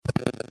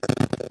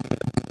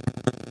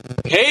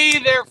Hey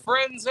there,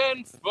 friends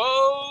and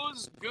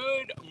foes.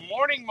 Good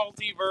morning,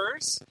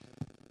 multiverse.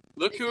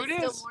 Look who it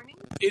is. Still morning?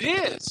 It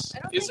is. I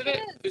don't Isn't think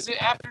it? it is. Is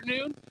it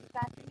afternoon? It's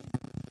afternoon.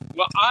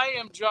 Well, I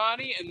am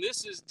Johnny, and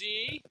this is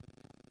Dee.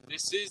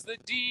 This is the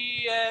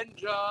Dee and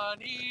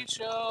Johnny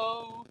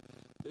Show.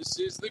 This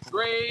is the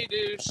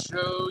greatest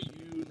show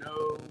you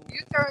know.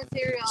 You're throwing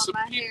cereal Some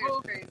on my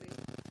people- hair is crazy.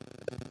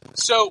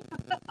 So,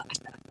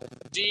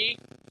 Dee,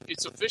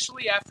 it's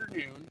officially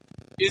afternoon.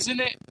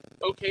 Isn't it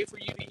okay for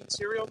you to eat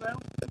cereal now?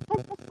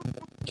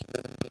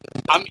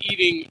 I'm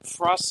eating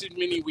frosted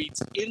mini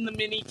wheats in the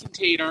mini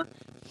container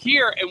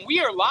here, and we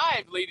are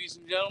live, ladies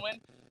and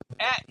gentlemen,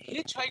 at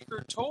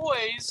Hitchhiker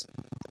Toys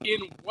in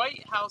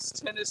White House,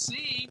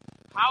 Tennessee.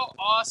 How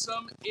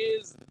awesome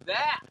is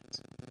that?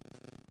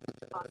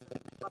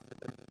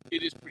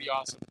 It is pretty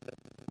awesome.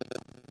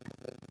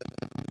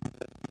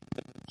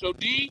 So,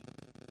 Dee,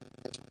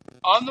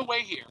 on the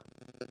way here,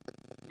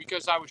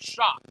 because I was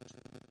shocked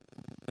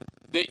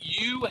that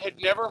you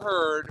had never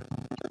heard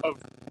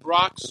of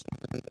Brock's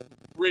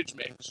Bridge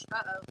Mix.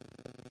 Uh-oh.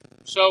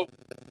 So,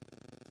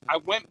 I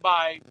went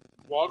by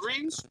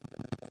Walgreens.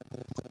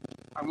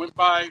 I went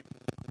by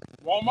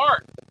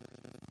Walmart.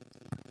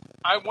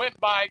 I went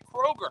by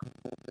Kroger.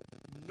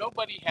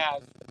 Nobody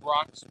has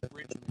Brock's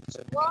Bridge Mix.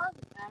 Well,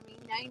 I mean,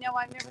 now you know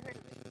I've never heard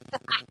of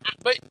it.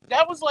 But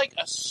that was like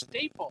a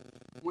staple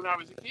when I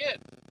was a kid.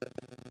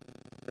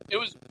 It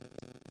was,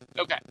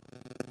 okay,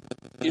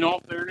 in all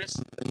fairness,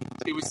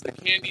 it was the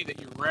candy that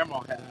your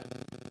grandma had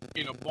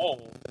in a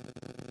bowl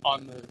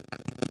on the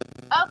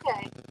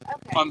Okay.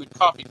 on the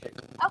coffee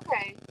table.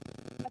 Okay.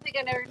 I think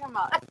I know what you're talking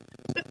about.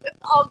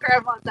 All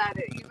grandmas had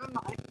it, even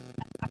mine.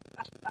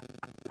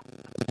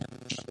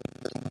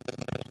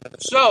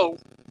 So,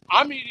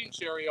 I'm eating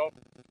cereal.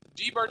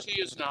 Dee Barty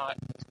is not.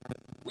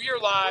 We are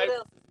live What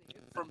else is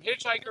new? from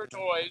Hitchhiker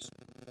Toys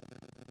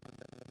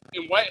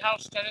in White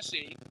House,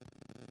 Tennessee.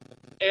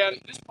 And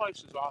this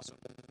place is awesome.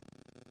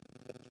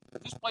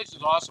 This place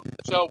is awesome.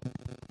 So,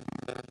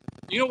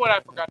 you know what I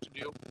forgot to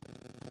do?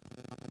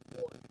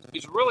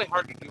 It's really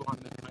hard to do on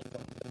the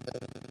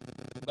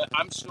iPhone. But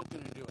I'm still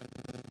going to do it.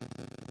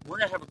 We're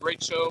going to have a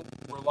great show.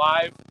 We're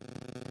live.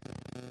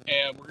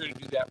 And we're going to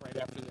do that right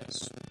after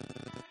this.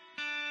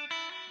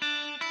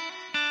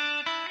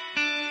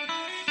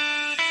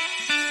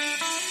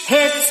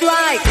 It's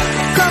like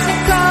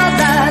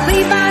Coca-Cola,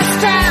 Levi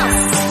Strauss,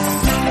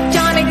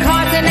 Johnny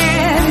Carson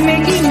and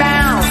Mickey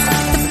Mouse.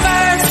 The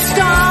first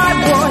star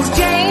was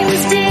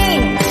James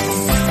Dean.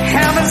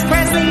 Elvis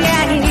Presley,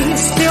 yeah, he's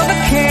still the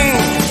king.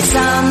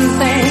 Some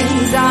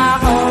things are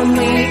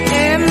only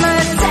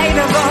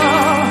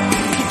imitatable.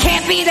 You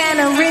can't beat an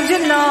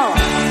original.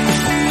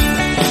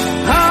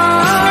 Oh,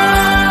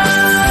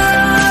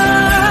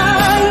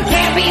 you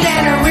can't beat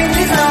an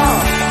original.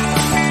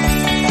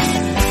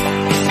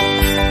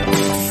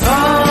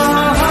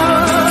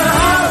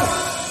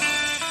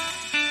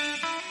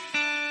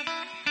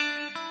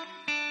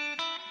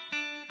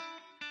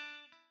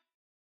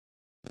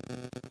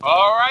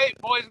 All right,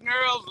 boys and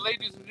girls,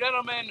 ladies and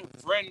gentlemen,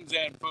 friends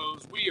and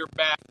foes, we are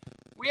back.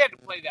 We had to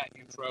play that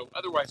intro,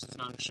 otherwise it's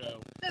not a show.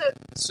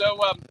 So,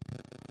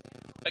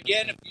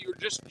 again, if you're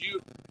just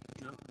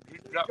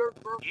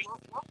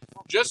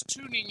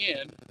tuning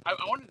in, I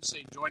wanted to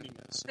say joining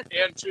us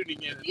and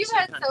tuning in. At You've the same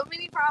had time. so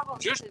many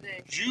problems Just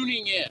today.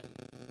 tuning in.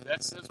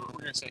 That's what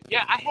we're gonna say.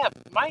 Yeah, I have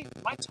my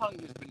tongue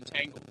has been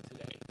tangled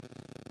today,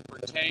 or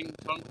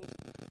tangled.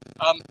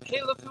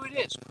 Hey, look who it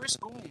is. Chris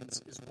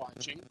Goins is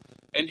watching,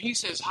 and he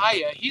says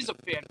hiya. He's a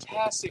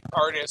fantastic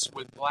artist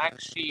with Black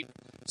Sheep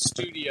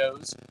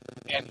Studios,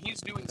 and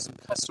he's doing some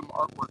custom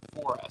artwork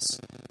for us.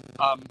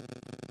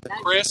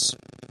 Nice. Chris,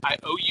 I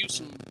owe you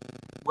some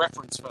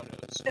reference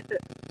photos.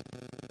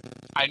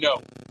 I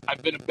know.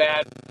 I've been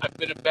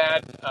a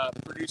bad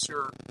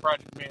producer,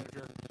 project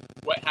manager,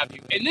 what have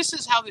you. And this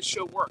is how this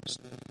show works.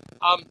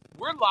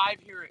 We're live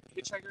here at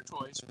Hitchhiker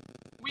Toys.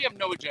 We have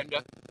no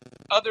agenda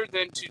other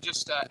than to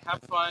just have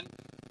fun,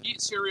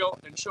 eat cereal,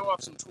 and show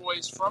off some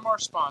toys from our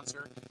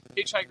sponsor,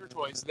 Hitchhiker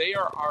Toys. They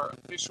are our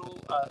official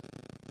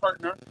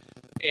partner,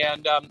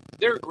 and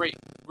they're a great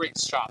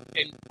shop.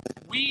 And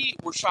we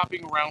were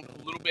shopping around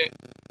a little bit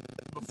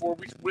before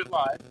we went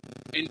live.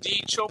 And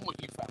Dee, show them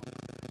what you found.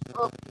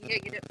 Oh, you gotta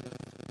get it.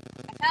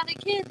 I found a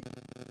kid.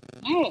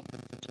 Mm.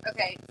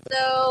 Okay,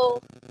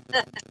 so,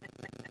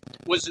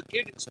 Was the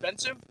kid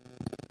expensive?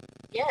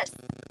 yes.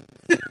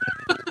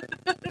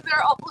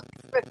 They're all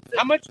expensive.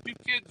 How much do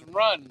kids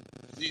run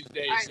these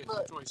days All right, at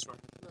look. the toy store?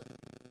 Look.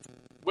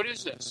 What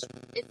is this?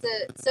 It's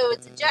a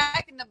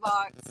Jack in the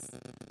Box,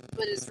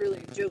 but it's really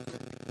a Joker.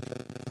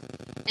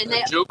 And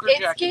A Joker it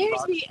Jack in the scares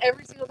Box? me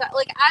every single time.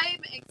 Like,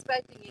 I'm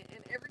expecting it,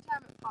 and every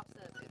time it pops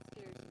up, it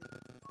scares me.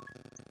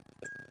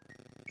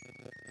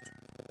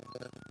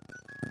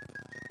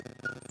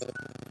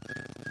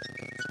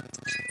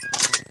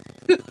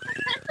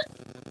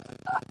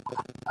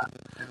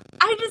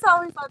 I just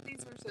always thought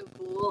these were so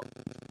cool.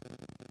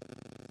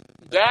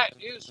 That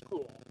is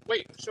cool.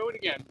 Wait, show it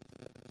again.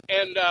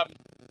 And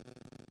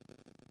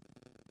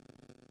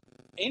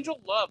Angel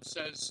Love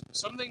says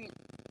something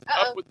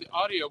up with the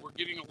audio. We're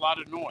getting a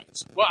lot of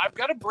noise. Well, I've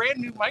got a brand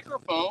new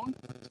microphone.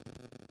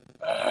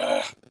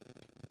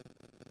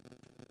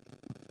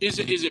 Is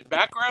it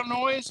background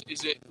noise?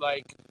 Is it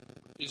like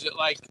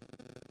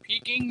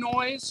peaking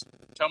noise?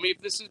 Tell me if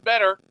this is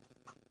better.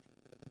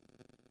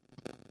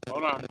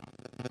 Hold on.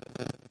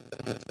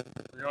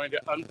 We're going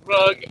to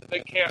unplug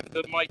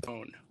the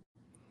microphone.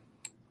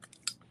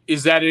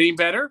 Is that any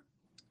better?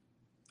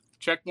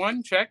 Check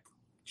one. Check.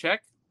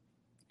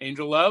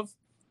 Angel Love.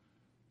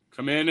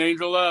 Come in,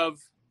 Angel Love.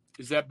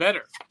 Is that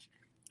better?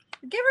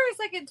 Give her a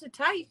second to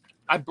type.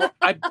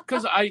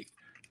 Because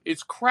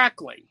it's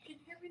crackling.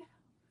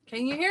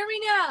 Can you hear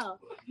me now?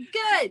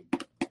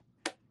 Good.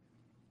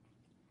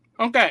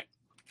 Okay.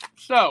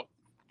 So,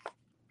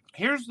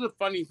 here's the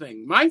funny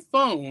thing. My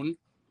phone,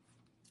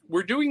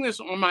 we're doing this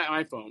on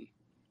my iPhone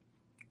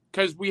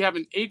because we have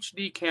an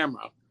HD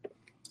camera,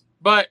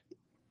 but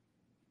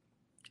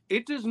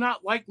it does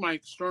not like my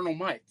external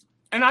mic.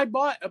 And I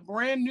bought a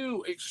brand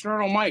new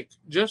external mic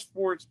just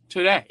for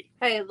today.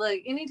 Hey, look,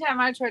 anytime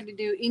I try to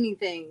do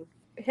anything,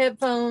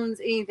 headphones,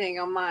 anything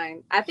on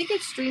mine, I think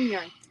it's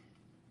StreamYard.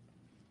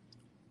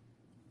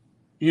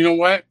 You know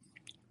what?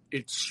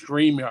 It's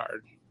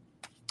StreamYard.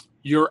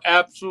 You're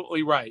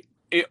absolutely right.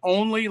 It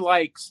only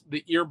likes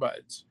the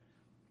earbuds.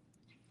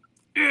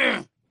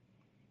 Ugh.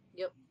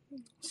 Yep.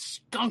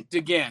 Skunked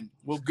again.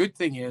 Well, good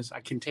thing is I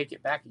can take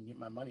it back and get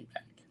my money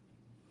back.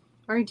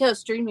 Or you tell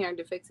StreamYard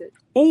to fix it.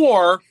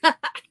 Or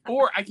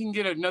I can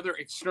get another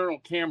external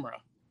camera.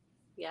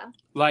 Yeah.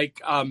 Like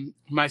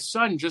my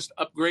son just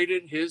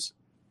upgraded his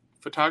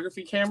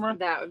photography camera.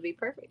 That would be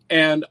perfect.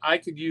 And I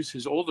could use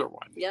his older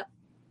one. Yep.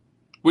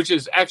 Which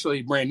is actually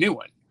a brand new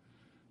one.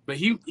 But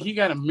he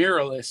got a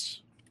mirrorless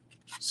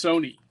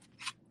Sony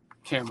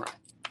camera.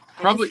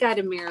 Probably got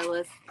a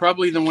mirrorless.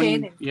 Probably the one.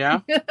 Canon.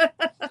 Yeah.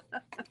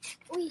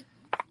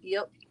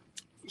 Yep.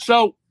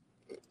 So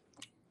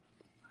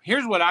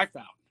here's what I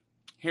found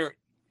here at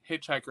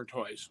Hitchhiker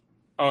Toys.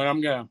 Oh, and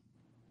I'm gonna.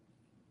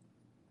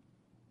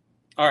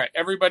 All right,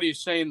 everybody's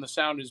saying the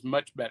sound is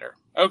much better.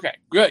 Okay,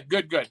 good.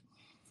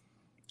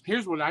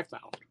 Here's what I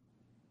found.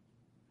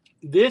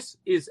 This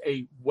is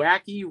a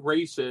Wacky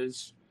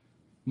Races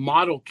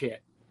model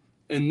kit.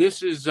 And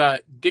this is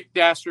Dick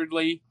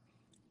Dastardly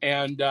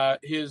and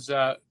his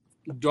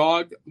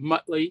dog,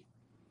 Muttley.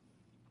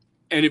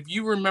 And if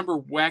you remember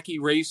Wacky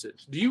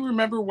Races, do you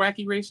remember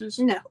Wacky Races?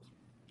 No.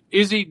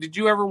 Izzy, did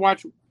you ever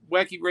watch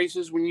Wacky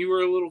Races when you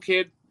were a little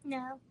kid?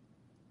 No.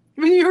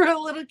 When you were a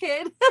little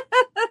kid?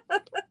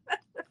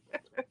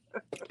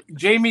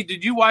 Jamie,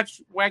 did you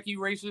watch Wacky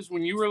Races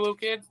when you were a little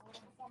kid?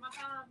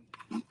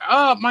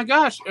 Oh, my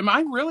gosh. Am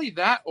I really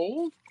that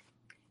old?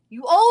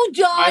 You old,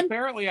 John.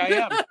 Apparently I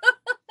am.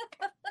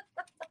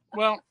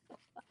 Well,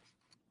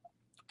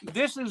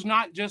 this is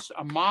not just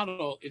a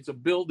model. It's a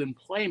build and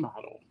play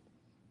model.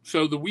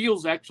 So the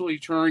wheels actually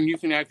turn. You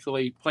can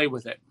actually play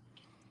with it.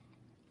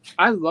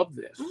 I love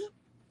this.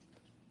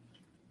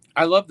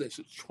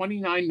 It's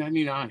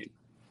 $29.99.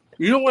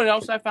 You know what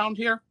else I found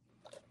here?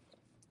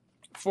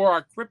 For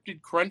our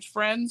Cryptid Crunch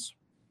friends,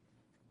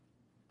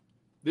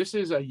 this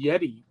is a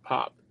Yeti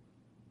pop.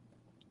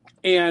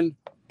 And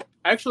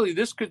actually,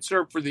 this could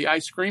serve for the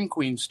ice cream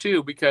queens,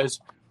 too, because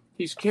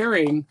he's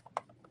carrying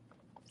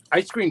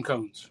ice cream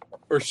cones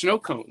or snow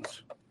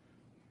cones.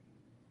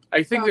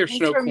 I think they're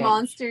snow cones. It's for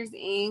Monsters,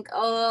 Inc.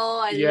 Oh,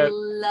 I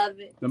love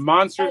it. The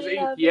Monsters,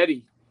 Inc.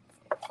 Yeti.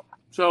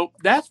 So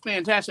that's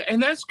fantastic.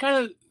 And that's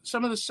kind of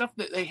some of the stuff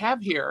that they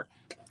have here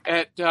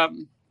at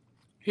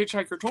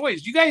Hitchhiker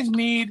Toys. You guys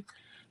need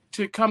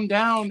to come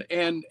down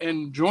and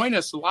join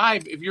us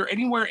live. If you're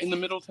anywhere in the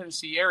Middle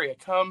Tennessee area,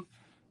 come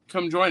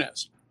join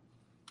us.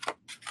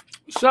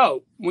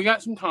 So we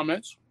got some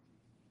comments.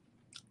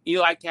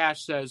 Eli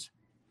Cash says,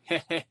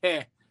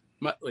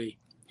 Muttley.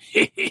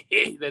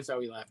 That's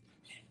how he laughed.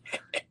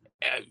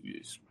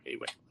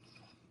 Anyway.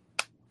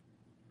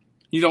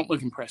 You don't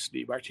look impressed,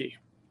 Steve, RT.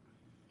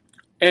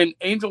 And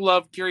Angel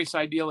Love, Curious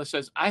Idealist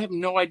says, I have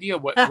no idea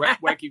what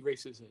Wacky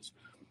Races is.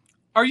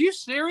 Are you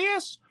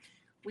serious?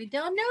 We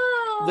don't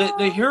know.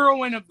 The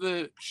heroine of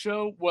the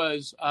show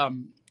was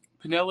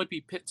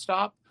Penelope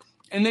Pitstop.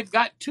 And they've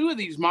got two of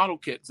these model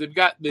kits. They've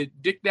got the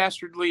Dick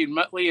Dastardly and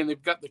Muttley, and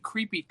they've got the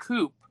Creepy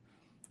Coop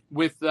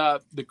with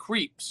the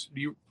creeps.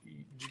 Do you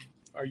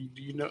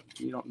know?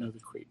 You don't know the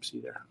creeps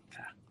either.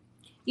 Okay.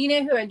 You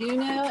know who I do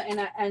know,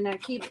 and I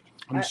keep.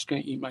 I'm just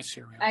gonna eat my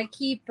cereal. I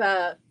keep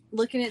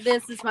looking at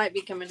this. This might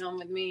be coming home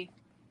with me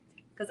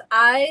because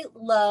I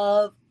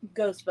love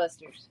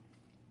Ghostbusters,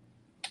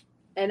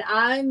 and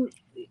I'm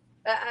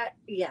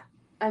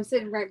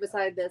sitting right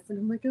beside this, and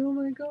I'm like, oh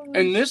my god.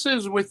 And this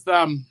is with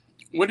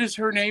what is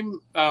her name?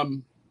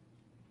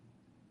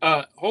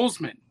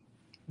 Holzman.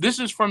 This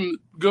is from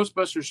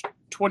Ghostbusters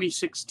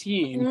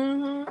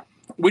 2016,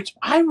 which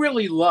I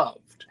really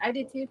loved. I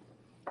did too.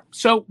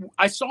 So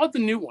I saw the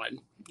new one,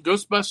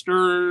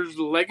 Ghostbusters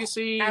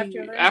Legacy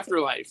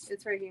Afterlife.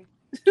 It's right here.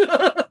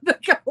 The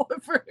color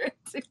for it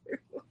too.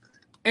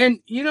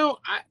 And you know,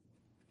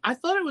 I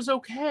thought it was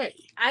okay.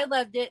 I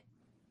loved it.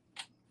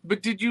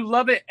 But did you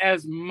love it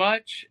as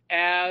much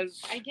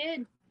as I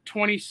did.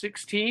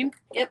 2016?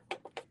 Yep.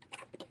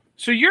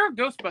 So you're a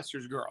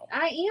Ghostbusters girl.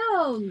 I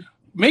am.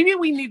 Maybe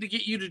we need to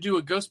get you to do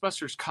a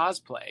Ghostbusters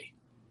cosplay.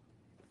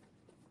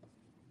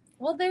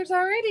 Well, there's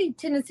already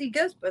Tennessee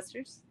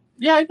Ghostbusters.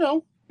 Yeah, I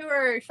know. Who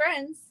are our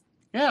friends.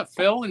 Yeah,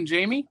 Phil and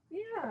Jamie.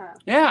 Yeah.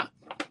 Yeah.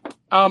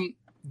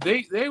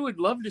 They would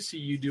love to see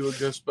you do a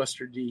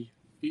Ghostbuster D,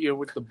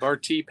 with the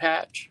Barty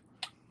patch.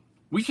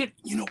 We could,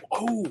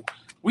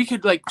 we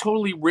could like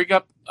totally rig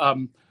up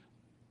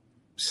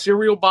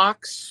cereal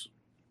box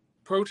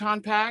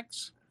proton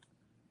packs.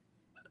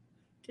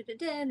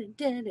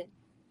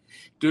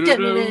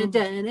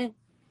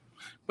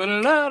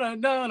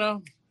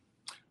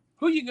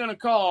 Who you gonna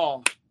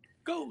call?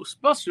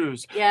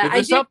 Ghostbusters. Yeah, If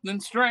there's something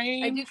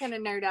strange. I do kind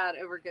of nerd out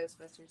over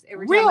Ghostbusters.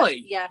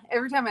 Really?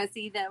 Every time I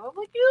see them, I'm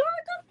like, you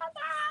are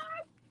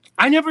Ghostbusters.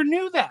 I never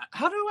knew that.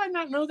 How do I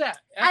not know that?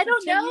 I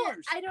don't know.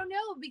 Years? I don't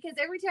know, because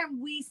every time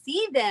we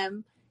see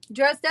them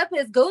dressed up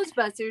as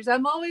Ghostbusters,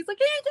 I'm always like,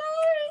 hey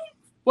guys.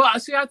 Well,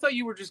 see, I thought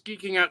you were just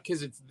geeking out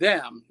because it's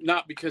them,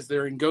 not because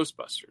they're in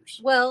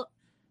Ghostbusters. Well,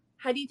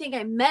 how do you think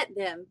I met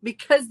them?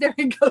 Because they're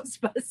in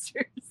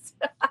Ghostbusters.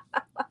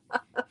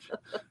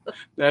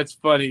 That's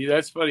funny.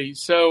 That's funny.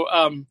 So,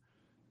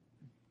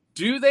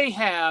 do they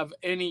have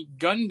any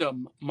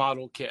Gundam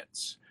model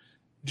kits?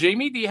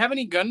 Jamie, do you have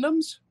any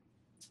Gundams?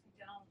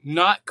 No.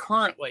 Not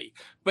currently.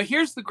 But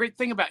here's the great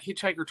thing about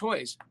Hitchhiker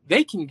Toys.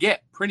 They can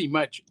get pretty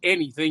much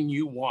anything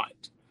you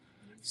want.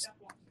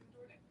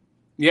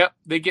 Yep,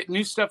 they get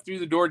new stuff through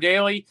the door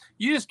daily.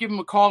 You just give them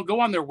a call. Go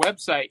on their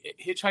website at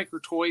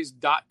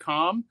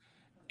hitchhikertoys.com.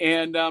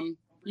 And,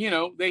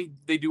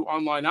 they do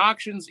online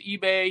auctions,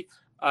 eBay.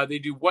 They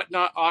do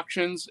whatnot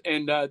auctions,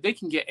 and they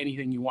can get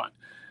anything you want.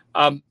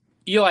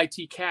 Eli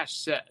T. Cash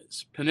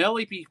says,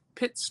 Penelope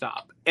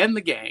Pitstop and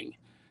the gang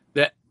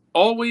that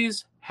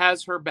always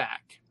has her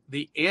back,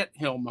 the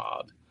Anthill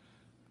Mob.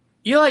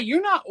 Eli,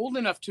 you're not old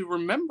enough to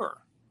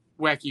remember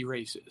Wacky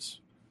Races.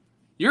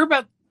 You're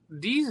about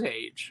Dee's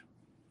age.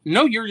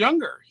 No, you're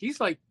younger. He's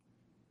like,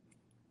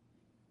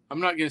 I'm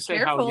not going to say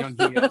how young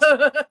he is.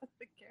 Careful.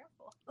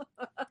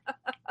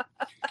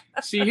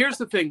 See, here's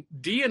the thing.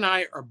 Dee and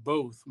I are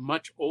both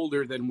much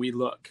older than we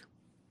look.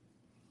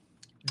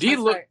 Dee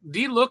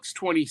looks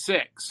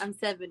 26. I'm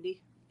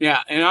 70.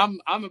 Yeah,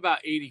 and I'm about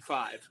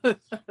 85.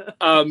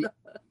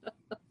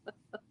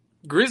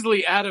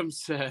 Grizzly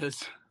Adams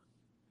says,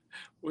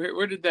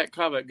 where did that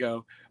comment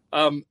go?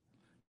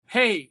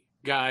 Hey,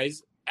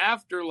 guys,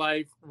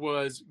 Afterlife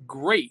was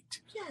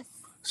great. Yes.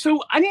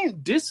 So I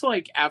didn't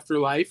dislike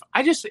Afterlife.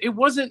 It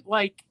wasn't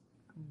like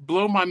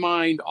blow my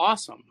mind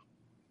awesome.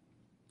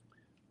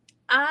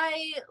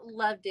 I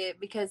loved it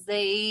because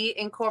they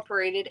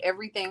incorporated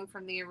everything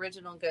from the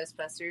original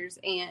Ghostbusters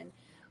and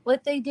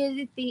what they did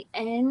at the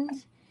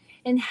end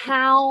and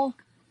how...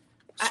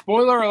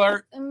 Spoiler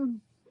alert.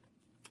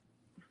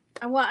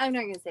 Well, I'm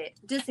not going to say it,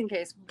 just in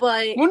case,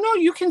 but... Well, no,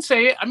 you can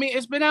say it. I mean,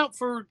 it's been out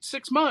for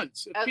 6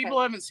 months. If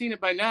people haven't seen it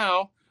by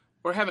now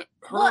or haven't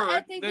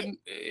heard, then,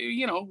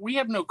 we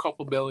have no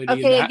culpability in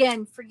that. Okay,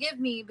 again, forgive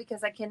me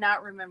because I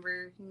cannot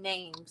remember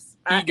names.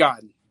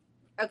 Egon.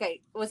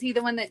 Okay, was he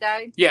the one that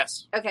died?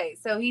 Yes. Okay,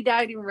 so he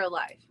died in real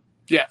life.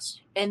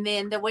 Yes. And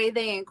then the way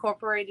they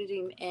incorporated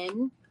him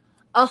in,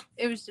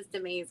 it was just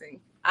amazing.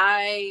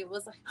 I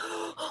was like,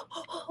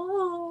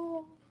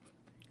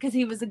 because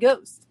he was a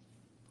ghost.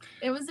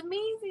 It was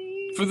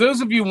amazing. For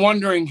those of you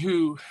wondering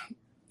who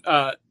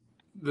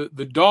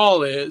the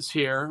doll is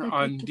here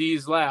on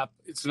Dee's lap,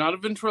 it's not a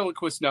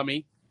ventriloquist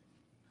dummy.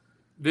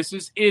 This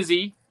is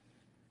Izzy.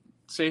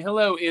 Say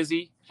hello,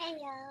 Izzy.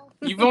 Hello.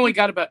 You've only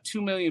got about 2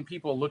 million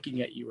people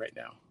looking at you right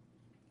now.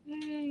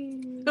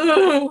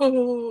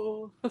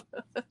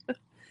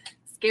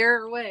 Scare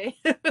her away.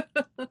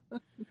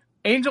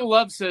 Angel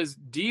Love says,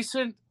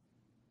 decent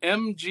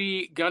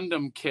MG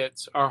Gundam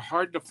kits are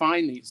hard to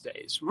find these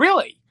days.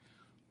 Really?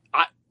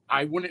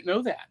 I wouldn't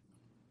know that.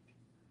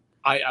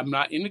 I'm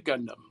not into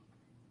Gundam.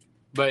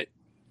 But...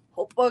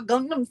 Oppa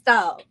Gundam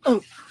style.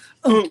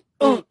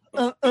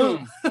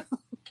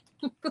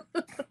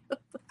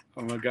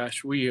 Oh my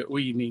gosh,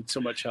 we need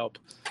so much help.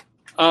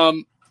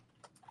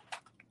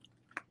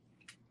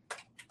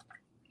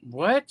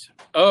 What?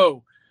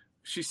 Oh,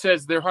 she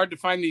says they're hard to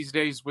find these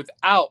days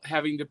without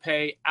having to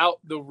pay out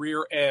the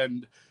rear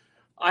end.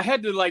 I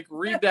had to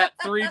read that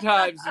 3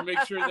 times to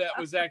make sure that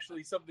was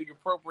actually something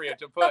appropriate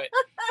to put,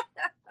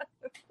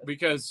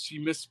 because she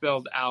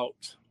misspelled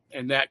out,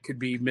 and that could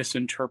be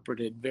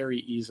misinterpreted very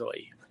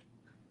easily.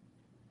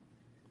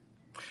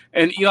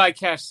 And Eli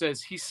Cash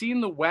says he's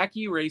seen the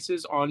Wacky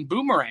Races on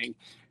Boomerang.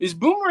 Is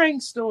Boomerang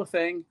still a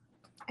thing?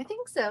 I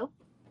think so.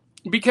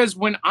 Because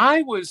when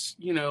I was,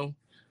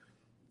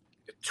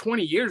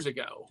 20 years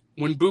ago,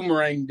 when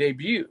Boomerang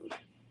debuted,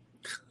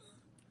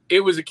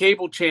 it was a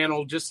cable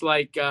channel just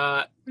like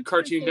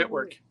Cartoon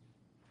Network.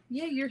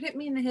 Yeah, you're hitting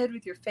me in the head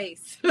with your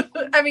face.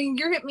 I mean,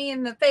 you're hitting me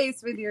in the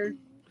face with your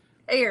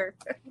hair.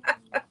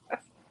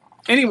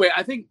 Anyway,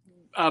 I think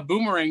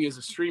Boomerang is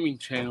a streaming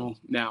channel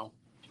now.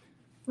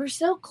 We're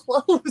so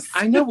close.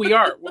 I know we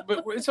are,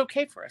 but it's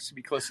okay for us to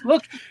be close.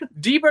 Look,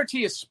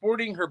 DBRT is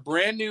sporting her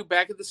brand new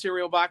Back of the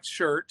Cereal Box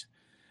shirt,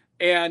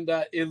 and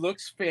it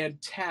looks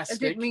fantastic. I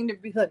didn't mean to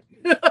be like...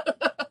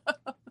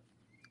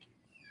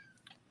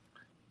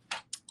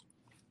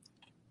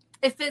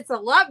 It fits a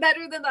lot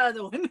better than the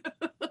other one.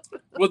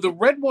 Well, the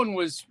red one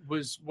was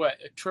what,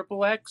 a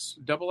triple X,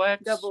 double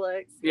X? Double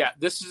X. Yeah,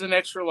 this is an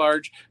extra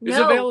large. It's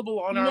No, available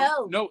on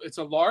our... no. it's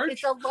a large?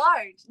 It's a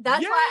large.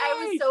 That's why I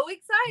Yay! was so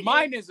excited.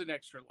 Mine is an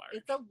extra large.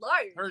 It's a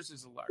large. Hers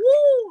is a large.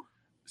 Woo!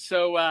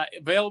 So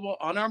available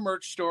on our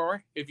merch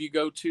store. If you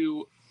go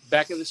to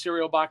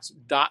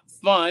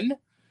backofthecerealbox.fun,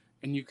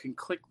 and you can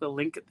click the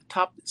link at the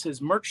top that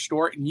says merch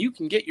store, and you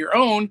can get your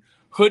own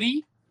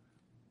hoodie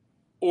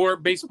or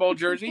baseball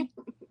jersey.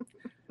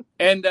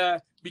 And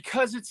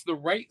because it's the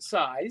right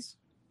size,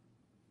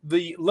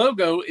 the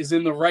logo is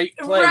in the right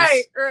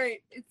place.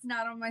 Right. It's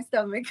not on my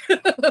stomach.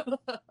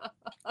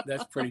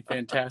 That's pretty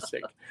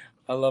fantastic.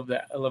 I love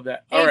that. All if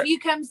right. you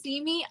come see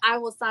me, I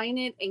will sign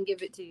it and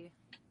give it to you.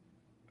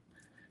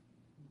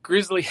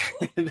 Grizzly,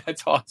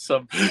 that's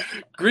awesome.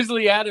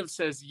 Grizzly Adams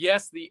says,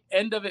 yes, the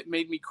end of it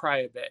made me cry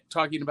a bit.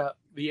 Talking about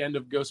the end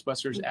of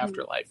Ghostbusters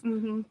Afterlife.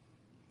 Mm-hmm.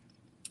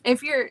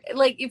 If you're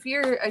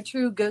a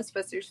true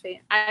Ghostbusters fan,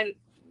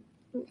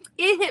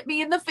 it hit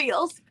me in the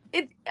feels.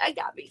 I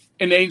got me.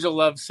 And Angel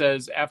Love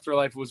says,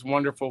 Afterlife was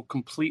wonderful.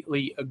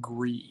 Completely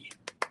agree.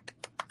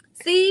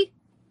 See?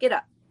 Get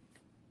up.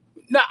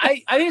 No,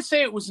 I didn't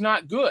say it was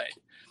not good.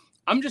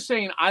 I'm just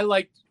saying I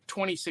liked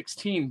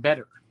 2016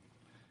 better.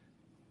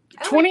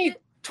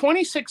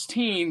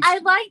 2016. I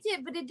liked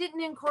it, but it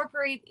didn't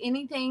incorporate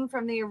anything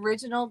from the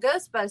original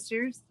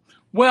Ghostbusters.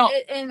 Well,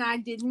 and I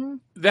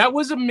didn't. That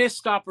was a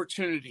missed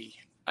opportunity.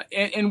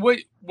 And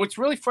what's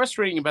really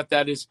frustrating about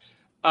that is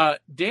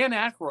Dan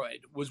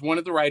Aykroyd was one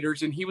of the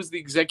writers, and he was the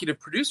executive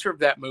producer of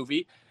that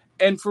movie.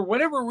 And for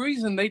whatever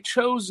reason, they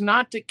chose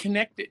not to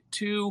connect it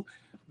to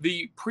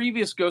the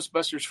previous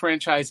Ghostbusters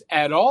franchise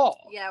at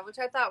all. Yeah, which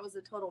I thought was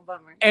a total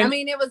bummer. And I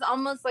mean, it was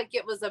almost like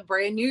it was a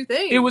brand new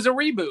thing. It was a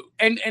reboot.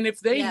 And if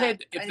they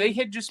they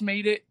had just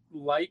made it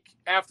like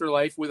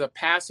Afterlife with a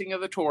passing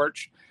of the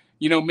torch,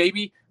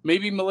 maybe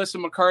Melissa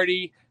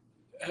McCarthy,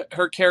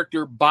 her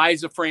character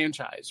buys a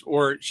franchise,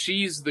 or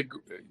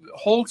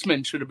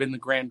Holtzman should have been the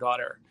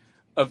granddaughter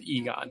of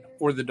Egon,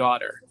 or the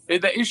daughter.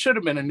 It should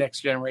have been a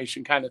next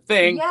generation kind of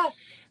thing. Yeah.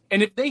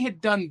 And if they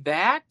had done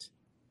that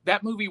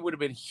movie would have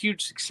been a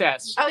huge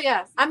success. Oh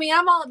yeah. I mean,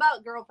 I'm all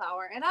about girl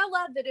power, and I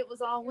love that it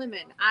was all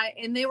women.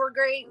 And they were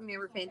great and they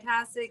were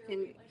fantastic,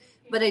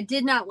 but I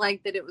did not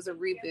like that it was a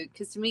reboot,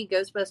 because to me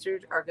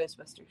Ghostbusters are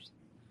Ghostbusters.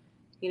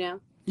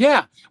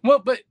 Yeah. Well,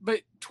 but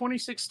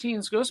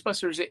 2016's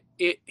Ghostbusters,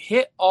 it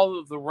hit all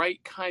of the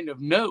right kind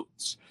of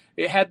notes.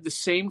 It had the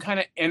same kind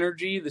of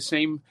energy, the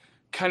same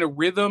kind of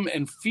rhythm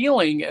and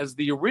feeling as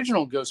the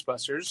original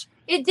Ghostbusters.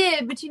 It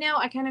did, but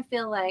I kind of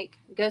feel like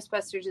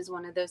Ghostbusters is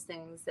one of those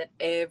things that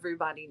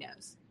everybody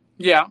knows.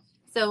 Yeah.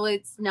 So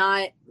it's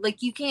not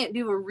like you can't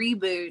do a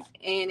reboot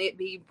and it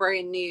be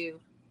brand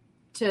new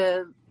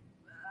to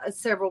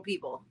several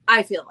people,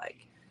 I feel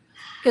like.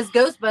 Because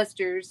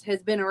Ghostbusters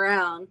has been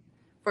around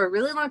for a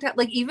really long time.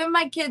 Like, even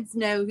my kids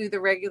know who the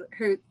regular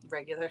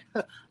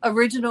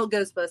original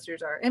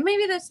Ghostbusters are. And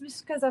maybe that's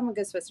just because I'm a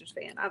Ghostbusters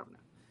fan. I don't know.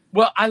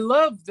 Well, I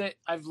love that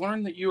I've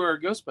learned that you are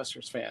a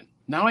Ghostbusters fan.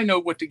 Now I know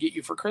what to get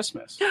you for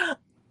Christmas. Ghostbusters!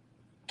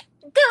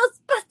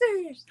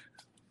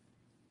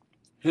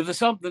 If there's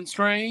something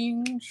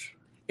strange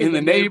in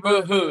the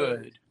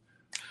neighborhood,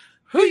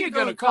 who you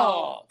gonna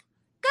call?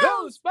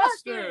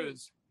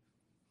 Ghostbusters!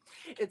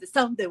 If there's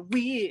something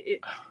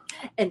weird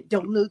and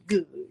don't look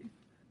good,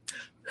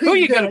 who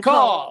you gonna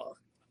call?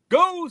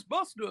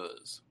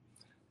 Ghostbusters!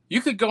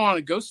 You could go on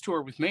a ghost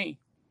tour with me.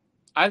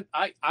 I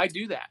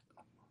do that.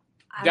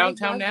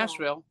 Downtown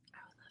Nashville,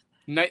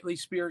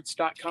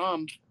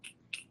 nightlyspirits.com.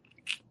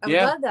 I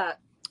love that.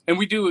 And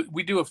we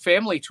do a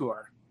family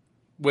tour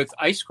with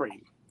ice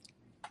cream.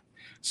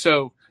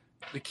 So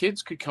the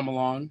kids could come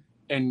along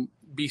and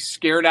be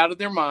scared out of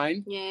their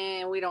mind.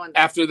 Yeah, we don't want that.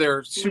 After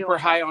they're super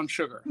high on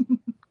sugar.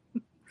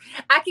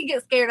 I can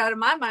get scared out of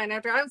my mind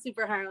after I'm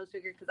super high on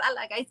sugar because I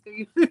like ice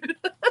cream.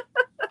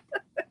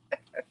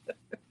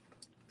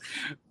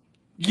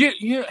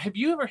 Have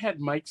you ever had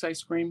Mike's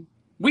ice cream?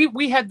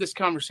 We had this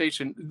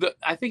conversation.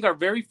 I think our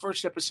very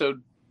first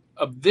episode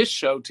of this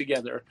show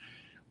together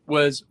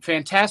was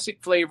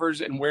fantastic flavors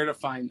and where to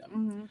find them.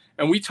 Mm-hmm.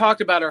 And we talked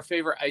about our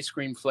favorite ice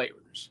cream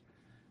flavors.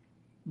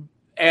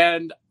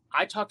 And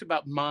I talked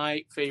about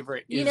my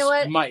favorite is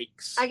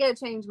Mike's. I got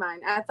to change mine.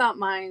 I thought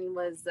mine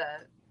was,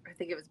 I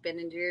think it was Ben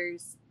 &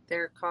 Jerry's,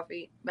 their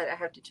coffee, but I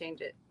have to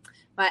change it.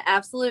 My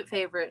absolute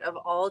favorite of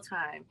all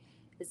time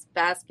is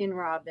Baskin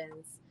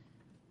Robbins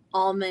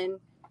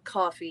almond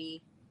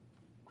coffee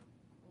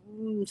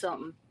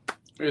something.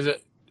 Is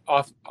it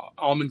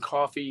almond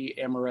coffee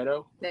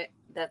amaretto?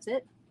 That's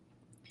it.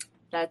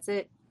 That's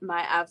it.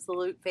 My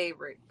absolute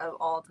favorite of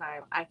all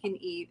time. I can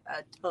eat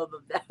a tub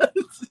of that.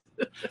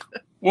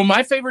 Well,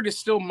 my favorite is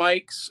still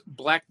Mike's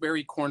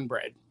blackberry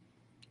cornbread.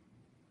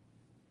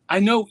 I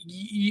know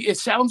it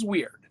sounds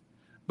weird,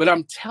 but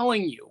I'm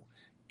telling you,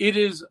 it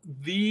is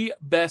the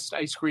best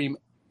ice cream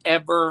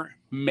ever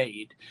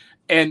made.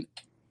 And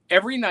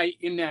every night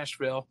in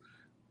Nashville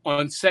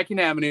on 2nd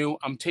Avenue,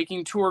 I'm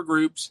taking tour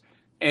groups,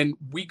 and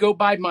we go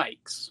by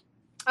Mike's.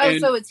 Oh,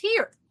 so it's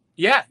here.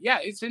 Yeah,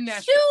 it's in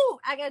Nashville. Shoot,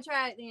 I gotta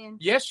try it then.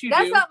 Yes, you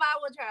That's do. something I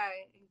will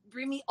try.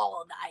 Bring me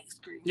all the ice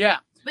cream. Yeah.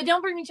 But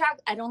don't bring me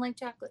chocolate. I don't like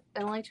chocolate. I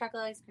don't like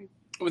chocolate ice cream.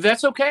 Well,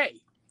 that's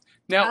okay.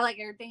 Now, I like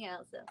everything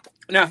else, though.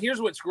 Now,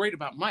 here's what's great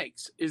about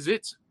Mike's is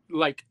it's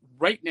like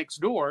right next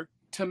door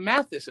to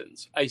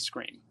Matheson's ice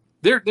cream.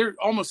 They're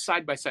almost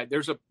side by side.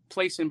 There's a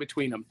place in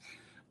between them.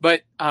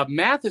 But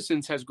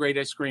Matheson's has great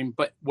ice cream,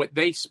 but what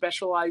they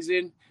specialize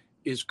in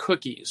is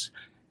cookies.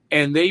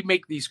 And they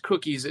make these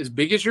cookies as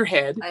big as your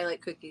head. I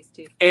like cookies,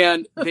 too.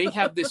 And they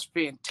have this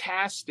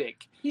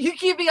fantastic... You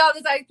keep me all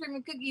this ice cream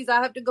and cookies,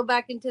 I'll have to go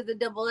back into the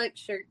double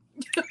X shirt.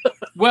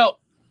 Well,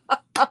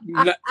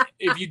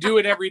 if you do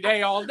it every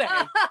day, all day,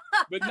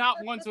 but not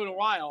once in a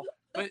while.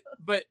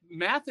 But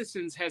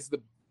Matheson's has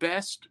the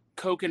best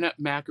coconut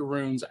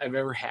macaroons I've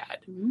ever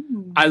had.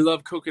 I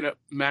love coconut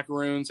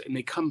macaroons, and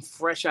they come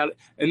fresh out.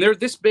 And they're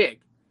this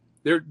big.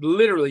 They're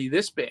literally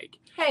this big.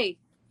 Hey,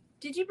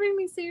 did you bring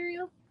me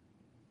cereal?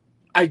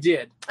 I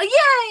did. Oh,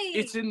 yay!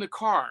 It's in the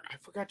car. I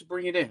forgot to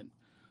bring it in.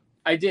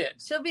 I did.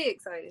 She'll be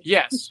excited.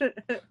 Yes.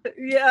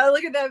 Yeah,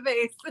 look at that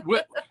face.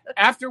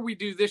 After we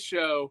do this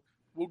show,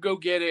 we'll go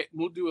get it.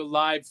 We'll do a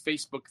live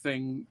Facebook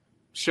thing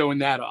showing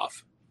that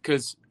off.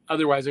 Because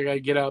otherwise I got to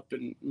get up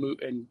and move.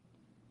 And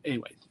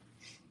anyway.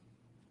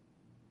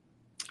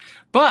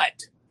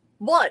 But.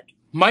 What?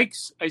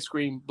 Mike's ice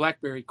cream,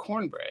 blackberry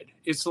cornbread.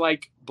 It's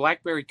like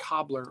blackberry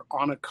cobbler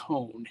on a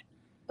cone.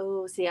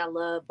 Oh, see, I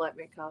love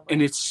blackberry cobbler.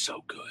 And it's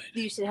so good.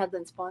 You should have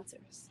them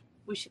sponsors.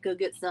 We should go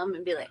get some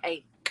and be like,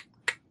 hey.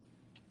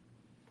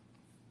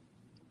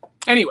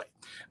 Anyway,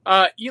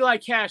 Eli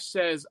Cash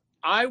says,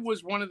 I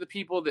was one of the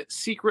people that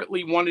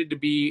secretly wanted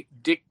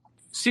Dick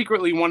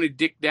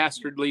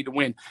Dastardly to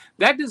win.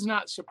 That does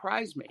not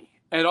surprise me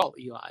at all,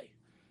 Eli.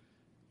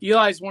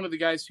 Eli is one of the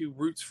guys who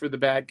roots for the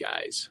bad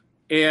guys.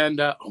 And,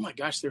 oh my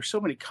gosh, there's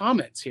so many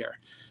comments here.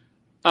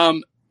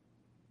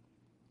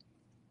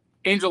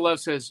 Angel Love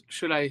says,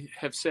 should I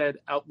have said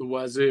out the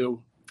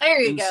wazoo?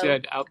 There you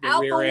instead, go. Out the out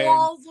rear the end.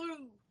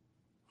 wazoo.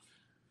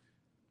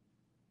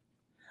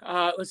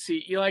 Let's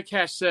see. Eli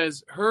Cash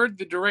says, heard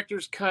the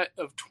director's cut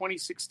of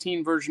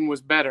 2016 version was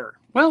better.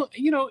 Well,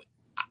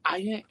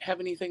 I didn't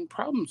have any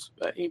problems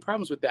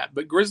with that.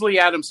 But Grizzly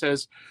Adams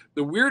says,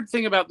 the weird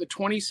thing about the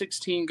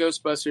 2016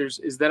 Ghostbusters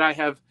is that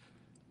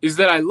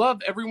I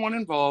love everyone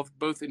involved,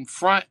 both in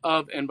front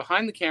of and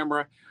behind the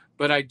camera,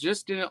 but I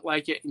just didn't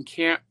like it and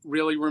can't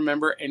really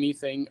remember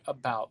anything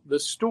about the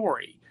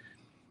story.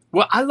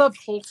 Well, I loved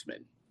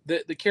Holtzman,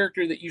 the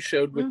character that you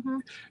showed with,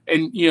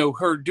 and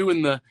her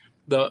doing the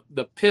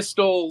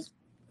pistol,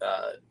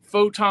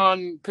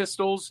 photon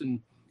pistols and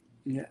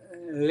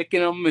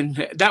licking them,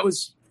 and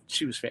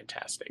she was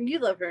fantastic. You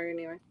love her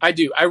anyway. I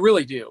do. I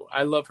really do.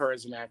 I love her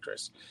as an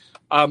actress.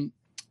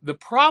 The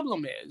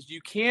problem is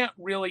you can't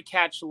really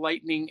catch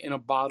lightning in a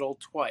bottle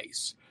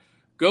twice.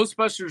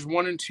 Ghostbusters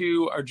 1 and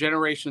 2 are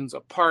generations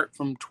apart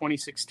from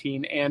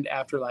 2016 and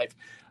Afterlife.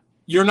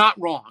 You're not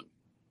wrong.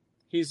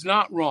 He's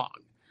not wrong.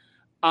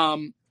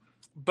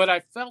 But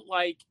I felt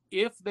like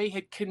if they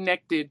had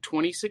connected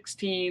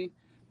 2016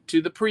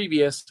 to the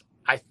previous,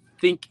 I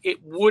think it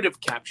would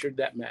have captured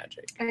that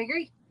magic. I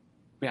agree.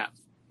 Yeah.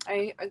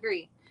 I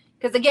agree.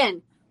 Because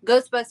again,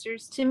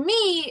 Ghostbusters to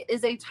me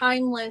is a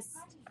timeless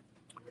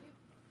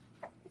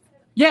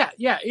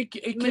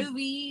it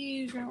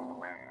movie.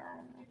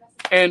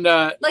 And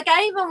like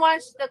I even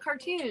watched the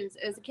cartoons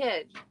as a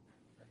kid.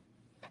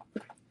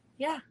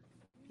 Yeah.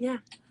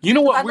 You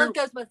know what I love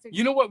Ghostbusters.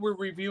 You know what we're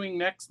reviewing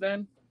next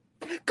then?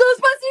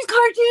 Ghostbusters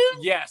cartoons?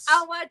 Yes.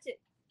 I'll watch it.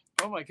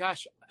 Oh my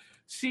gosh.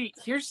 See,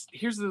 here's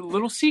the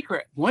little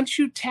secret. Once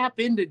you tap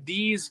into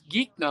Dee's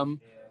geekdom,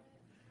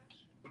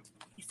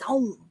 it's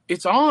on.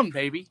 It's on,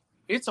 baby.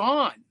 It's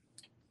on.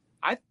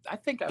 I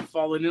think I've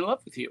fallen in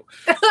love with you.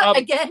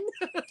 Again?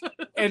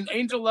 And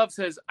Angel Love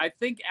says, I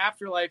think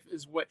Afterlife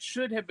is what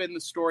should have been the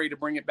story to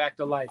bring it back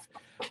to life.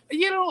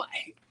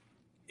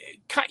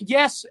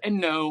 Yes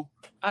and no.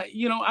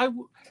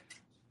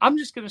 I'm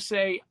just going to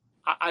say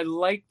I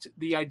liked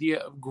the idea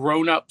of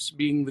grown-ups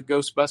being the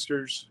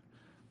Ghostbusters.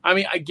 I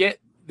mean, I get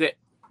that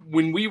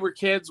when we were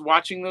kids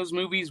watching those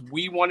movies,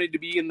 we wanted to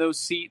be in those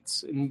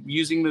seats and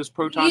using those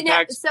proton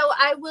packs. So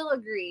I will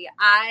agree.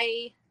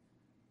 I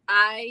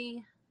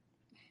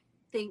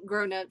think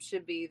grown-ups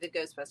should be the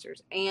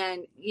Ghostbusters.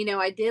 And,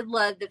 I did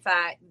love the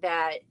fact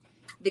that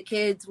the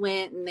kids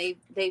went and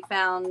they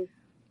found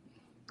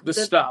the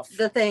stuff,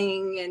 the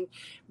thing.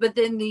 But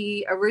then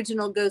the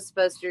original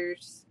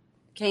Ghostbusters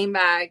came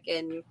back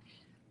and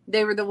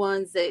they were the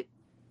ones that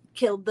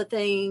killed the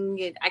thing.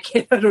 And I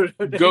don't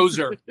know.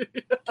 Gozer,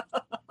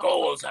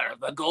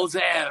 the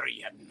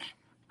Gozerian.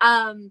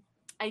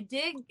 I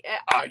did.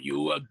 Are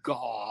you a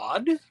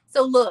god?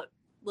 So look,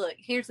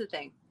 here's the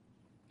thing.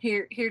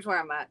 Here's where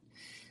I'm at.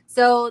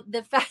 So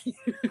the fact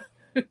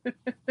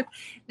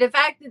The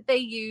fact that they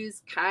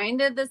use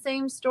kind of the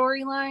same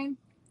storyline,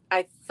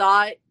 I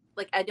thought,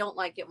 like, I don't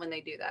like it when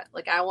they do that.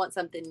 Like, I want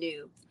something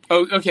new.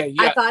 Oh, okay.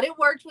 Yeah. I thought it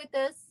worked with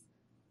this.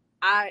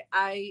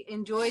 I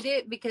enjoyed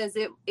it because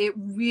it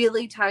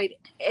really tied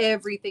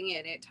everything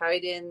in. It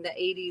tied in the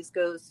 80s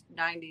ghost,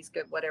 90s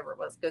whatever it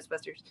was,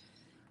 Ghostbusters.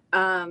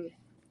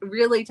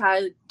 Really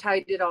tied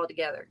it all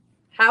together.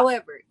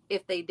 However,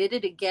 if they did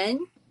it again,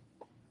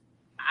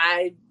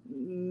 I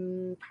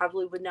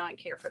probably would not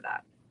care for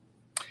that.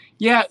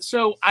 Yeah,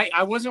 so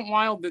I wasn't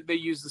wild that they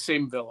used the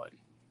same villain.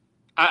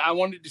 I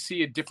wanted to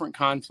see a different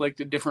conflict,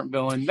 a different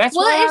villain. That's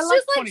why I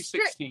like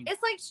 2016.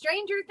 It's like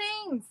Stranger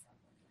Things.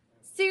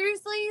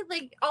 Seriously,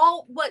 like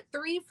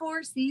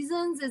 3-4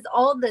 seasons is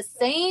all the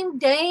same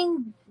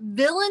dang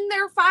villain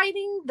they're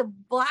fighting, the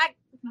black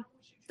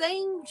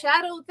thing,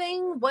 shadow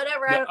thing,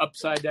 whatever. The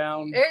upside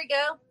down. There you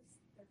go.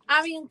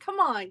 I mean, come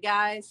on,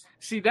 guys.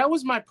 See, that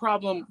was my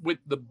problem with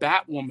the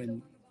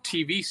Batwoman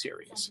TV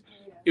series.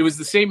 It was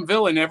the same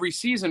villain every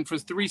season for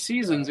 3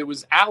 seasons. It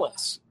was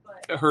Alice,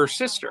 her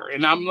sister,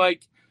 and I'm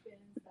like,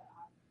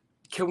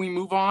 can we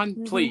move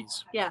on,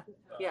 please? Yeah.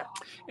 Yeah.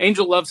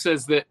 Angel Love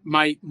says that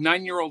my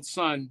 9-year-old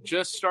son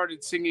just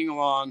started singing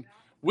along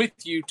with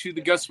you to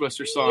the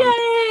Ghostbusters song.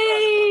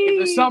 Yay!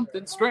 There's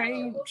something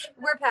strange.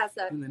 We're past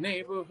that. In the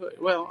neighborhood.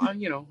 Well,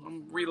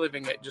 I'm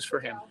reliving it just for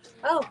him.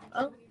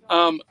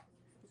 Oh.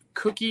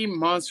 Cookie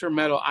Monster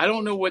Metal. I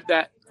don't know what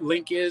that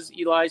link is,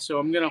 Eli, so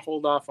I'm going to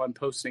hold off on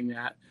posting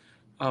that.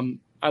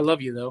 I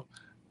love you, though.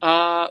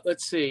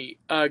 Let's see.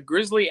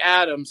 Grizzly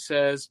Adam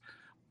says,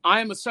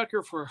 I am a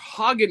sucker for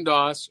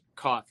Haagen-Dazs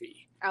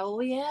coffee.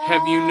 Oh, yeah.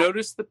 Have you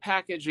noticed the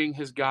packaging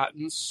has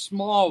gotten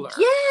smaller?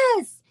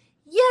 Yes.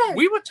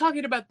 We were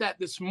talking about that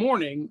this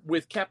morning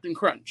with Captain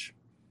Crunch.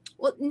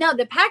 Well, no,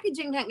 the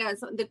packaging hadn't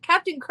gotten. The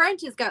Captain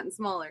Crunch has gotten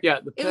smaller. Yeah,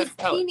 it was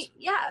teeny.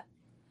 Yeah,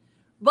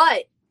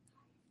 but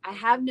I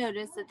have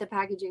noticed that the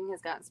packaging has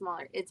gotten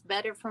smaller. It's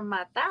better for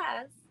my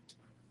thighs,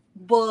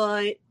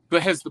 but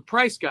has the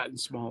price gotten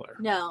smaller?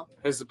 No.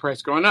 Has the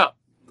price gone up?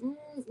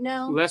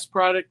 No. Less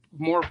product,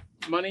 more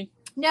money?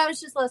 No,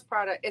 it's just less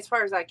product as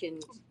far as I can.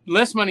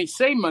 Less money,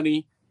 same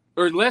money,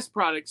 or less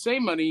product,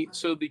 same money,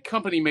 so the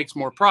company makes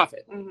more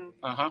profit.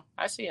 Mm-hmm.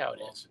 I see how it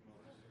is.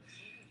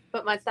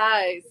 But my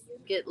thighs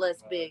get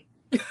less big.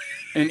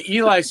 And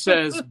Eli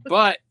says,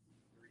 but,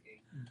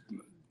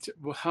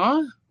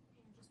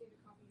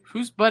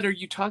 whose butt are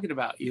you talking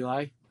about,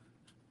 Eli?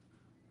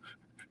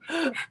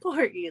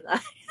 Poor Eli.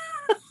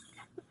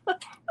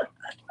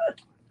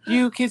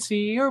 You can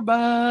see your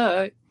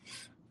butt.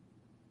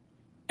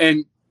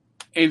 And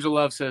Angel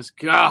Love says,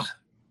 God,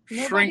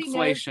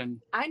 shrinkflation.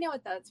 I know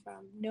what that's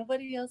from.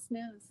 Nobody else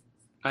knows.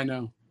 I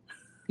know.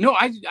 No,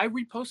 I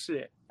reposted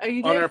it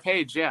on our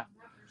page. Yeah.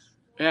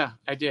 Yeah,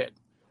 I did.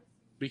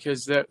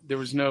 Because there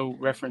was no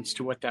reference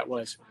to what that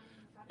was.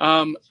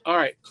 All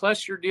right.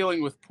 Plus, you're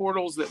dealing with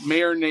portals that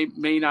may or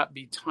may not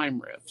be time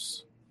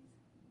rifts.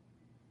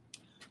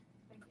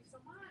 Thank you so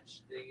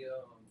much.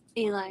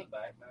 Eli,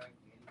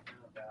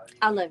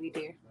 I love you,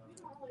 dear.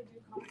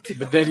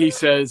 But then he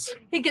says,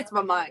 he gets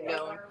my mind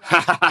going.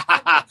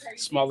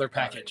 Smaller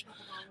package.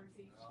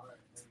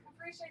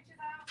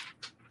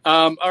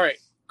 All right.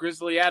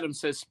 Grizzly Adams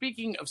says,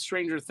 speaking of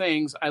Stranger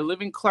Things, I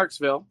live in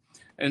Clarksville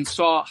and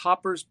saw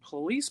Hopper's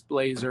police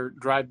blazer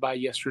drive by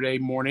yesterday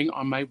morning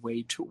on my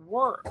way to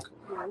work.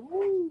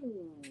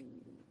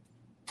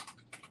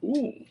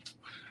 Ooh.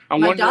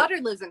 My daughter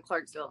lives in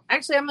Clarksville.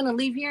 Actually, I'm going to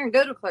leave here and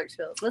go to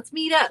Clarksville. Let's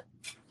meet up.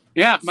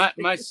 Yeah,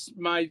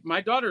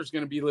 my daughter's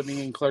going to be living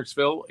in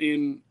Clarksville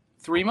in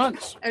 3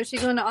 months. Oh, is she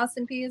going to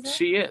Austin P? Is it?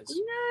 She is.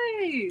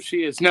 Nice.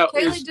 She is. No,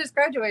 Kaylee just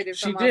graduated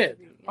from Austin did.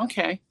 P.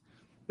 Okay.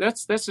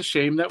 That's a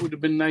shame. That would have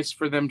been nice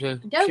for them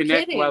to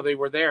connect while they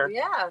were there.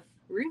 Yeah,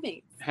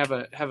 roommates. Have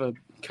a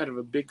kind of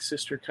a big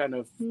sister kind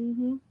of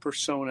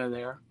persona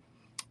there.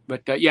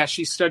 But yeah,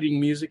 she's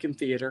studying music and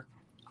theater.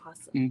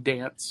 Awesome. And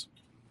dance.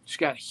 She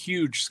got a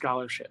huge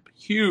scholarship.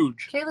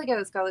 Huge. Kaylee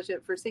got a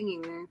scholarship for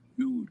singing there.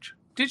 Huge.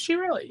 Did she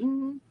really?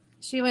 Mm-hmm.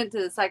 She went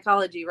to the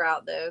psychology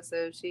route though,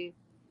 so she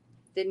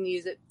didn't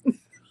use it.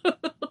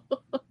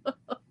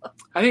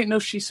 I didn't know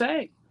she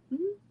sang.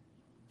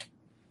 Mm-hmm.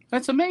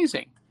 That's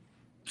amazing.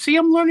 See,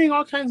 I'm learning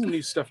all kinds of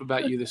new stuff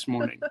about you this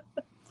morning.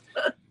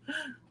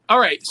 All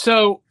right,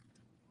 so...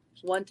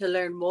 Want to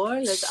learn more?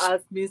 Let's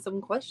ask me some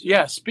questions.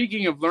 Yeah,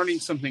 speaking of learning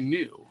something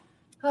new,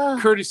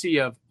 courtesy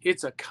of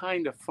It's a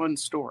Kind of Fun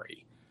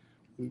Story,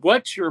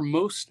 what's your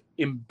most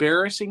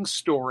embarrassing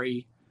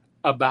story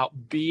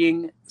about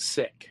being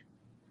sick?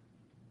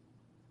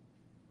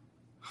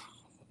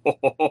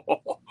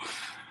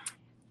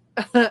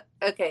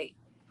 Okay.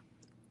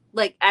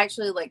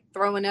 Actually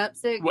throwing up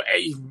sick? Well,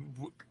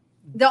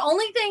 the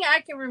only thing I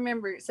can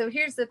remember, so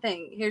here's the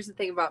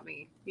thing about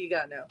me, you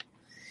gotta know.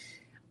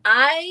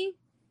 I,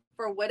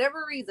 for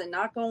whatever reason,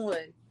 knock on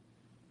wood,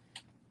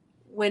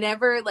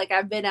 whenever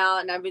I've been out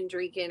and I've been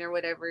drinking or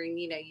whatever, and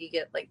you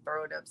get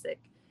throwing up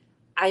sick,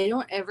 I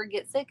don't ever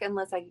get sick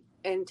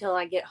until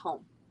I get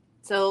home.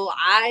 So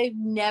I've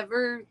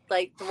never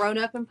thrown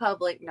up in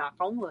public, knock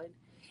on wood.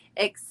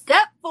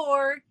 except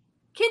for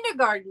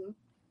kindergarten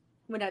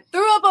when I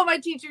threw up on my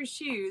teacher's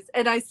shoes,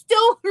 and I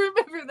still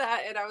remember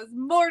that, and I was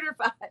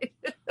mortified.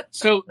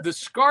 So the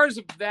scars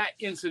of that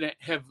incident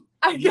have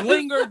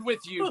lingered with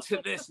you to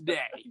this day.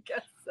 I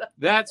guess so.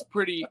 That's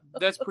pretty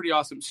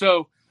awesome.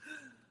 So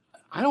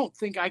I don't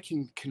think I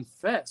can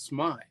confess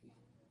mine.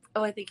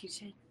 Oh, I think you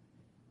should.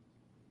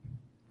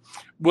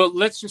 Well,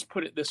 let's just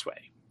put it this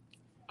way.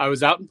 I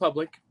was out in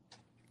public.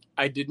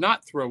 I did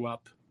not throw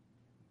up.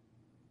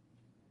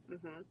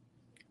 Mm-hmm.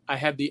 I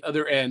had the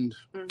other end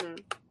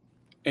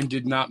and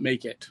did not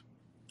make it.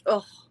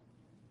 Oh.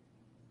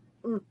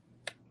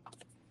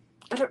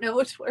 I don't know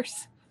what's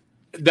worse.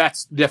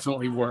 That's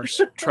definitely worse.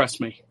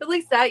 Trust me. At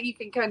least that you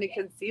can kind of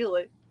conceal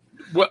it.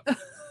 What?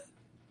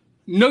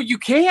 No, you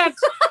can't.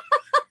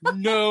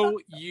 No,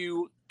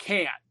 you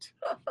can't.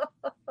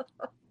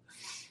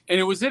 And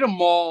it was at a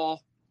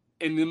mall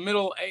in the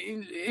middle.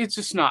 It's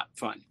just not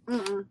fun.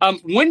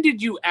 When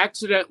did you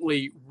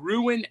accidentally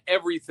ruin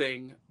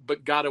everything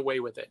but got away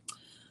with it?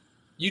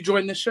 You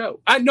joined the show.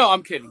 No,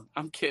 I'm kidding.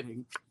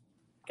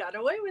 Got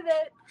away with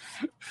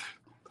it.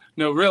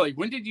 No, really.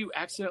 When did you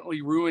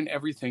accidentally ruin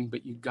everything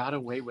but you got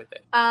away with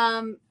it?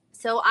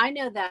 So I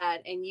know that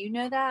and you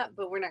know that,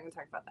 but we're not going to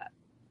talk about that.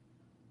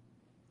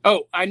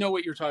 Oh, I know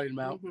what you're talking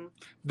about.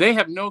 They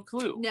have no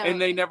clue,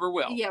 and they never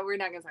will. Yeah, we're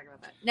not going to talk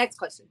about that. Next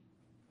question.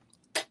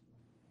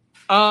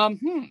 I'm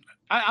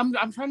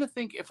trying to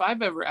think if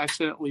I've ever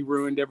accidentally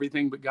ruined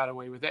everything but got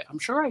away with it. I'm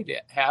sure I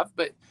have,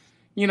 but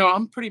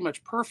I'm pretty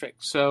much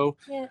perfect, so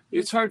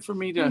it's hard for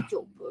me to.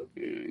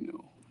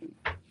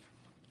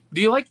 Do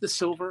you like the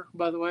silver,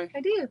 by the way?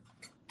 I do.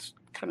 It's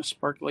kind of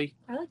sparkly.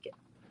 I like it.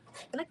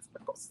 I like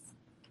sparkles.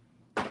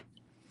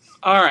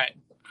 All right.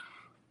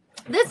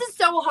 This is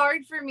so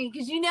hard for me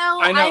because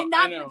I'm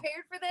not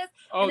prepared for this.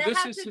 Oh,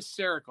 this is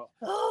hysterical.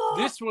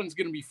 This one's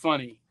going to be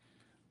funny.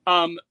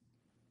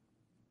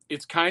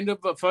 It's kind of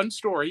a fun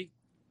story.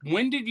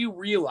 When did you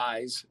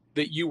realize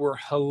that you were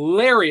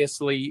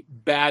hilariously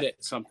bad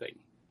at something?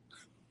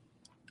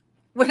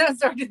 When I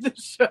started the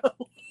show.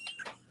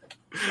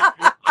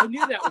 I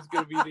knew that was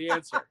going to be the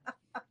answer.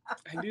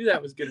 I knew that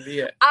was going to be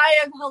it. I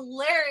am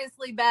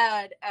hilariously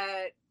bad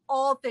at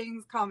all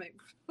things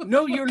comics.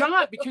 No, you're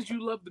not, because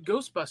you love the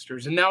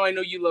Ghostbusters. And now I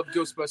know you love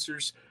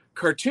Ghostbusters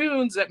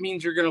cartoons. That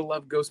means you're going to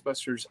love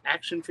Ghostbusters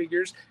action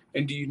figures.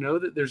 And do you know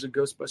that there's a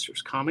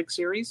Ghostbusters comic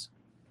series?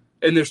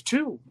 And there's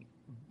two.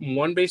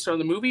 One based on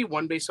the movie,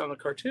 one based on the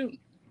cartoon.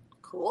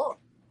 Cool.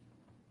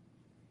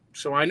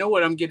 So I know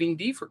what I'm getting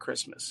Dee for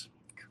Christmas.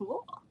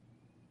 Cool.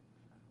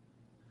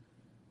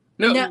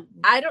 No,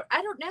 I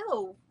don't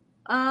know.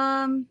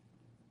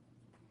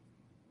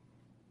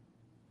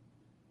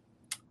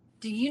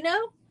 Do you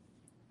know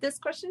this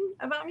question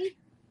about me?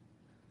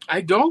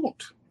 I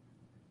don't.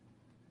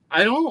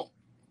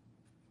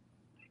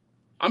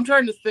 I'm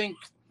trying to think.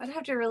 I'd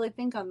have to really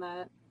think on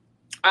that.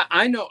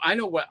 I know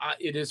what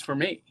it is for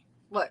me.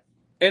 What?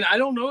 And I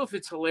don't know if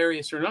it's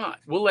hilarious or not.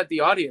 We'll let the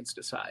audience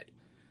decide.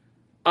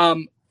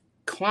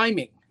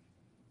 Climbing.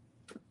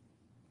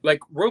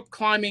 Like rope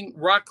climbing,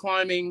 rock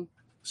climbing,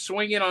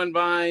 swinging on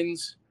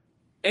vines,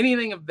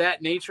 anything of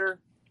that nature.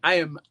 I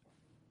am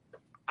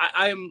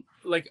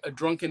like a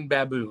drunken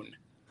baboon.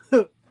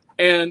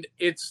 And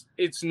it's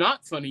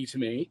not funny to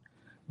me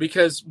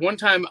because one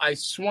time I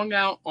swung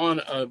out on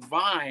a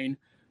vine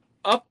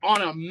up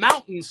on a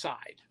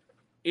mountainside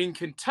in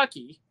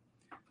Kentucky.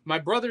 My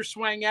brother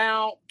swung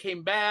out,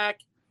 came back.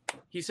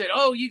 He said,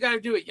 "Oh, you got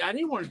to do it." I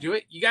didn't want to do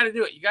it. You got to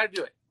do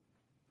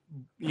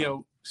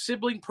it.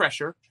 Sibling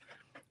pressure.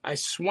 I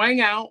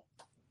swung out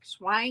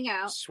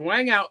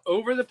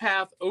over the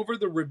path, over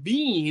the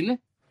ravine,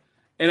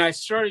 and I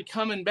started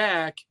coming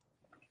back,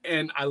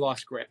 and I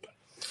lost grip.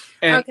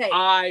 And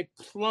I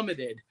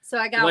plummeted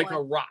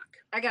a rock.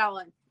 I got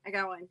one.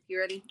 You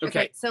ready?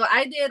 Okay. So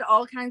I did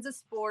all kinds of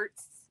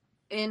sports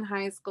in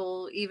high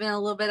school, even a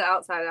little bit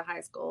outside of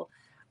high school.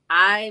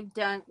 I've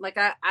done,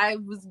 I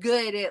was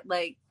good at,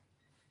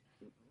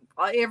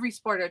 every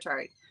sport I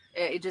tried.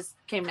 It just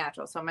came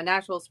natural. So I'm a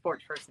natural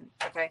sports person.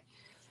 Okay.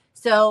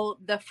 So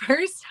the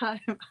first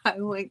time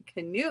I went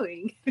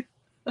canoeing,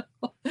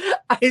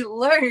 I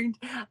learned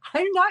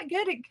I'm not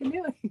good at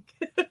canoeing.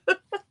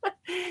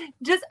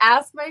 Just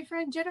ask my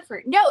friend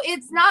Jennifer. No,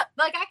 it's not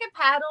I can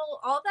paddle,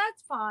 all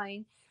that's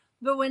fine.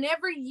 But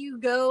whenever you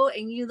go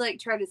and you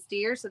try to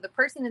steer, so the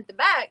person at the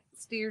back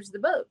steers the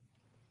boat.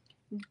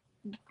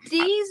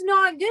 Dee's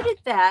not good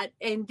at that.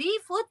 And Dee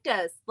flipped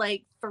us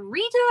 3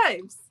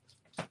 times.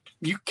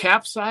 You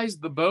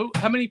capsized the boat?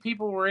 How many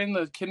people were in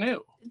the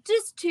canoe?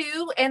 Just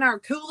 2 and our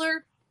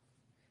cooler.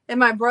 And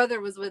my brother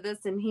was with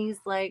us, and he's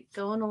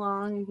going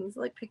along, and he's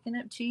picking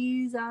up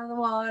cheese out of the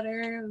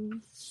water,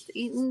 and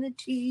eating the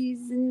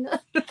cheese and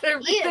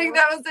everything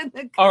that was in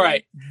the cooler. All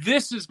right,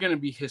 this is going to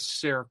be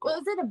hysterical. Well,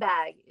 it's in a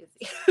bag.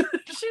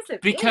 She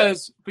said,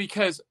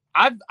 because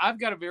I've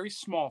got a very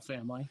small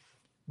family.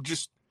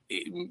 Just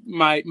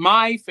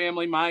my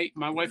family, my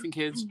wife and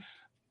kids.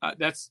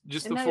 That's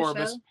just Isn't the that 4 a of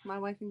show? us. My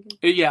wife and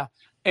kids. Yeah,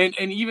 and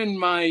even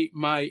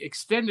my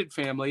extended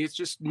family. It's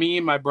just me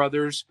and my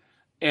brothers.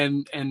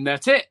 and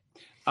that's it.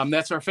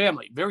 That's our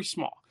family, very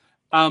small.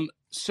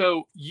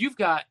 So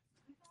I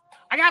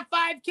got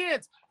 5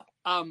 kids.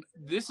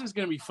 This is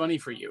going to be funny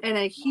for you. And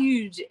a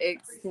huge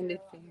extended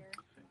family.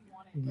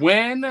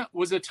 When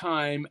was a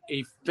time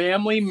a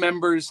family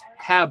member's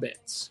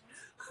habits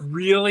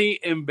really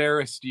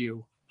embarrassed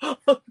you? You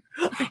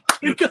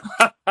ready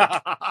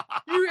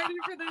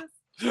for this?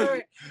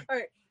 All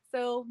right.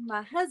 So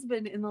my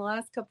husband in the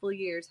last couple of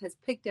years has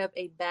picked up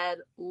a bad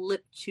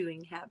lip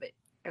chewing habit.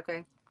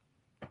 Okay.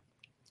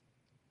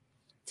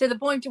 To the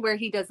point to where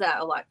he does that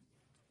a lot.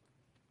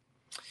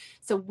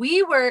 So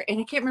we were, and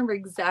I can't remember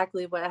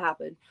exactly what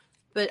happened,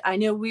 but I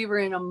know we were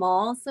in a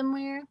mall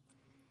somewhere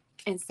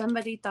and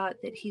somebody thought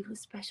that he was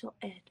special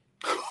ed.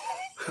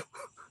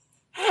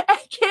 I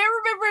can't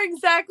remember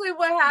exactly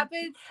what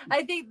happened.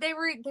 I think they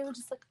were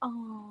just like,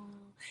 oh,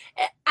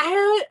 and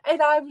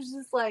I was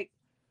just like,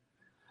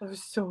 I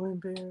was so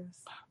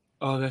embarrassed.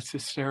 Oh, that's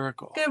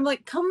hysterical. And I'm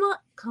like, come on,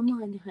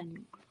 honey,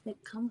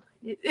 like, come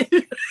on.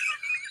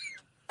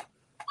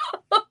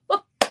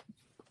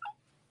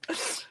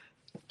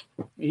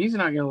 He's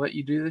not going to let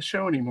you do this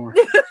show anymore.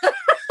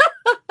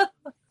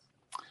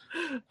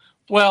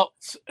 Well,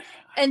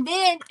 and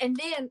then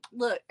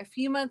look, a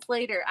few months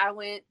later, I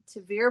went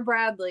to Vera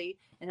Bradley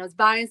and I was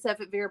buying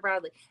stuff at Vera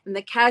Bradley, and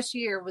the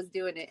cashier was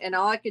doing it, and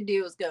all I could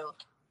do was go.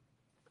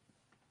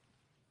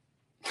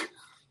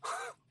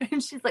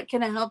 And she's like,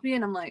 "Can I help you?"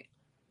 And I'm like,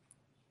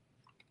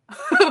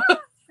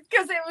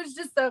 because it was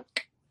just so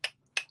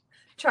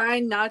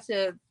trying not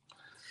to.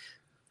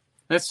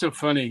 That's so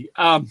funny.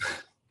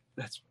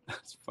 That's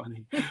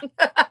funny.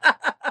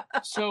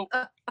 So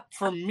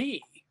for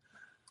me,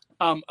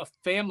 a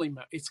family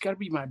member, it's got to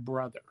be my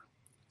brother.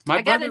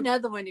 I got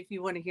another one if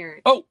you want to hear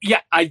it. Oh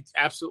yeah, I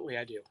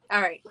do.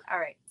 All right.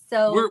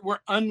 So we're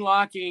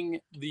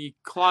unlocking the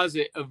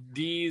closet of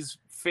Dee's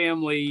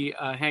family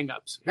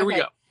hang-ups. Here we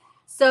go.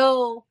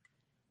 So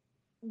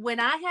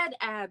when I had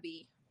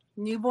Abby,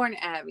 newborn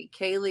Abby,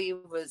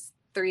 Kaylee was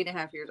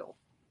 3.5 years old,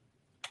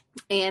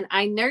 and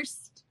I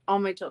nursed all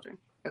my children.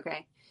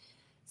 Okay,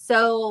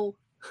 so.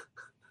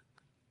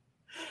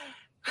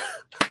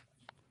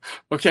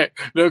 Okay,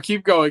 no,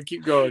 keep going.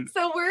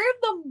 So we're in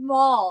the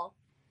mall,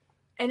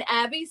 and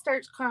Abby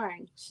starts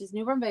crying. She's a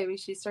newborn baby.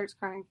 She starts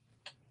crying.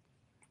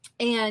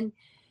 And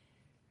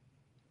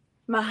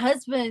my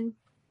husband,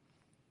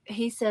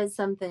 he says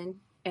something,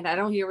 and I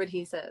don't hear what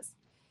he says.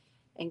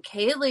 And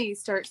Kaylee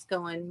starts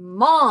going,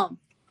 "Mom,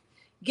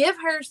 give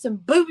her some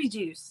booby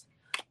juice.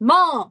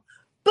 Mom,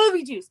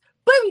 booby juice,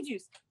 booby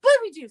juice,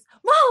 booby juice.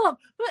 Mom,"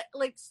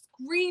 like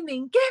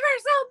screaming, "Give her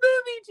some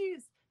booby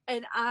juice."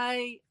 And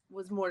I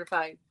was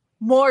mortified.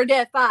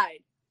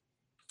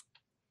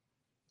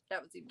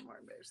 That was even more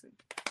embarrassing.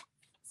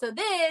 So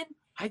then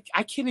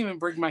I can't even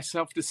bring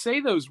myself to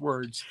say those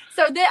words.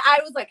 So then I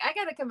was like, I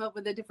gotta come up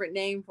with a different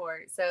name for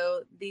it.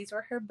 So these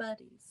were her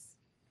buddies.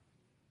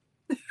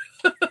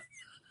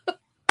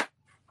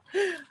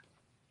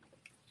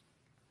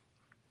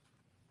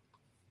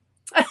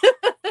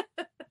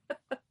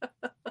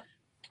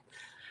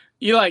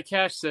 Eli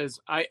Cash says,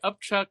 I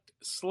upchucked,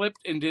 slipped,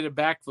 and did a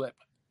backflip.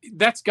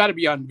 That's got to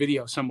be on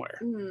video somewhere.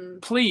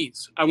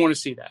 Please, I want to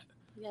see that.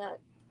 Yeah.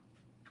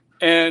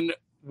 And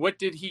what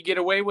did he get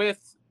away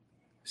with?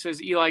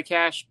 Says Eli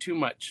Cash, too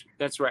much.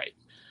 That's right.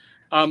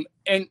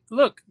 And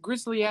look,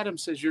 Grizzly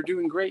Adams says, you're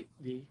doing great,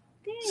 Dee.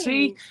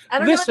 See? I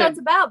don't know what that's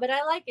about, but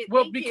I like it.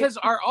 Well, Thank because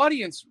you. Our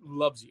audience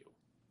loves you.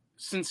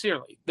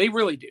 Sincerely. They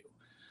really do.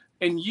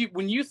 And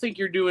when you think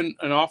you're doing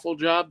an awful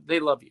job, they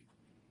love you.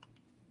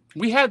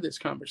 We had this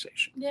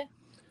conversation. Yeah.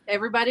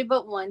 Everybody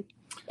but one.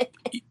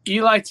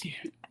 Eli,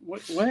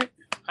 what?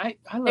 I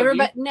love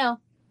everybody, you. No.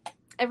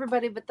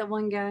 Everybody but the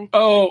one guy.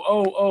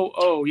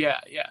 Oh, yeah.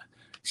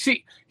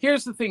 See,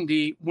 here's the thing,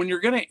 Dee. When you're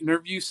going to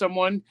interview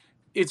someone,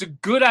 it's a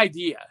good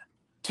idea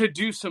to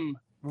do some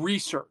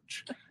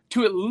research,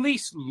 to at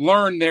least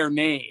learn their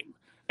name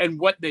and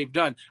what they've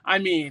done. I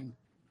mean,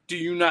 do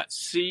you not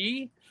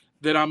see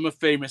that I'm a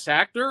famous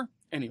actor?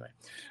 Anyway,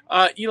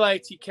 Eli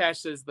T. Cash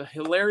says, the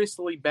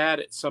hilariously bad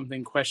at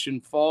something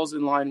question falls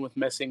in line with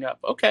messing up.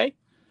 Okay.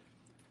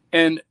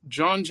 And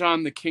John,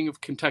 the King of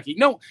Kentucky.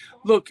 No,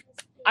 look,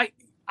 I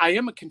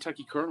am a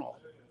Kentucky Colonel.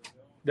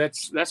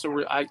 That's a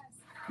real,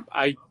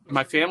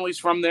 my family's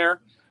from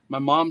there. My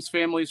mom's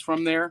family's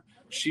from there.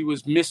 She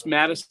was Miss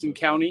Madison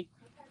County.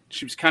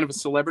 She was kind of a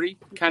celebrity.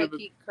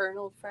 Kentucky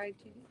Colonel Fried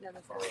Chicken? No,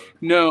 that's not right.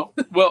 No.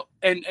 Well,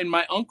 and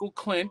my Uncle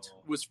Clint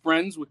was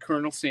friends with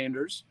Colonel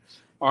Sanders.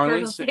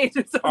 Arlen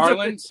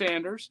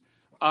Sanders.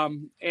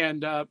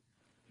 And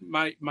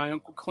my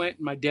Uncle Clint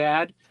and my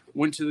dad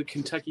went to the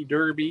Kentucky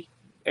Derby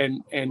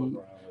and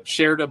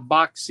shared a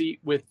box seat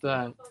with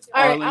Arlen Sanders.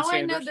 All right, I want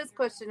to know this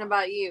question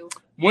about you.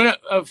 When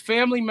a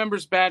family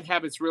member's bad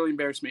habits really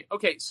embarrass me.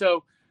 Okay,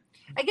 so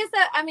I guess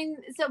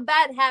so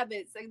bad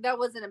habits, like, that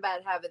wasn't a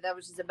bad habit. That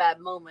was just a bad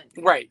moment.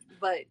 Right.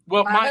 But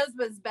my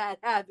husband's bad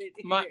habit.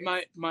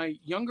 My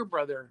younger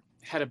brother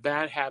had a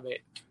bad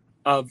habit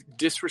of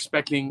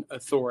disrespecting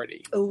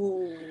authority.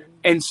 Ooh.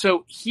 And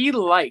so he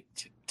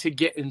liked to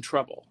get in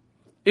trouble.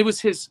 It was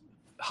his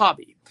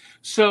hobby.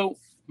 So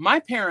my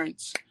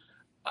parents,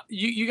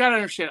 you got to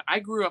understand, I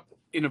grew up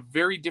in a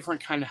very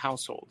different kind of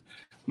household.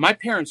 My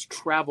parents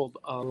traveled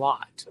a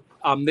lot.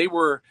 They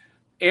were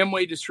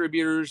Amway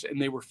distributors,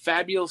 and they were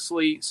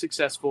fabulously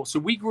successful. So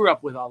we grew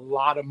up with a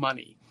lot of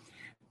money.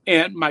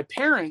 And my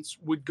parents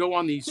would go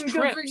on these trips.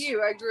 Good for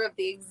you. I grew up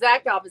the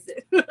exact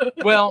opposite.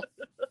 Well,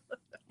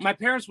 my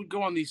parents would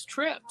go on these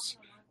trips.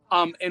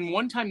 And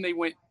one time they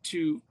went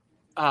to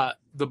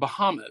the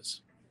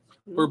Bahamas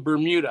or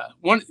Bermuda,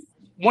 one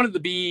of the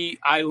B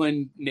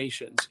island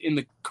nations in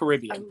the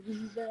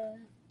Caribbean.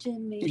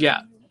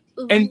 Yeah.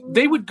 And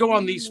they would go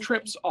on these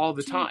trips all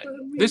the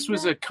time. This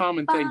was a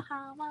common thing.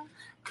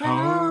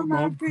 Come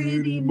on,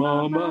 pretty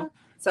mama.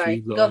 Sorry,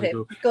 go ahead.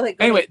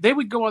 Anyway, they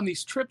would go on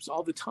these trips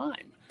all the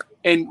time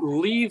and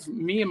leave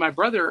me and my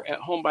brother at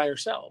home by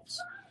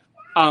ourselves.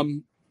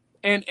 And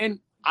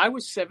I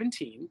was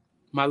 17.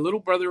 My little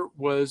brother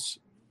was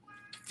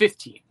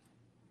 15.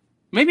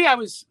 Maybe I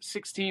was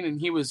 16 and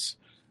he was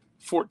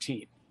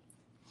 14.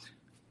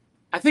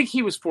 I think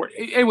he was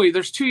 14. Anyway,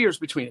 there's 2 years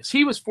between us.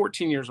 He was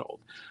 14 years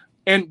old.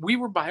 And we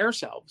were by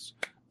ourselves.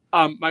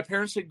 My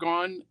parents had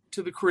gone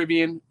to the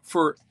Caribbean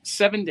for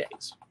 7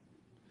 days.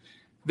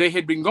 They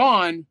had been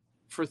gone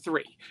for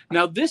 3.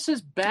 Now, this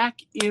is back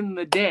in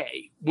the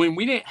day when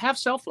we didn't have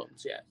cell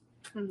phones yet.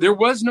 Mm-hmm. There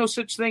was no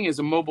such thing as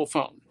a mobile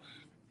phone.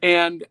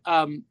 And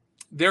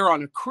they're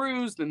on a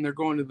cruise, then they're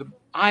going to the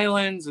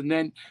islands, and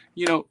then,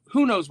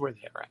 who knows where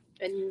they're at.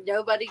 And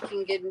nobody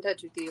can get in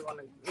touch with you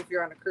if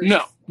you're on a cruise.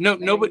 No,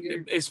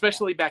 nobody,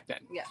 especially back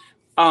then. Yeah.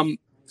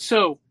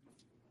 So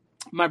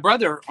my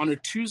brother, on a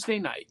Tuesday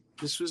night,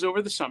 this was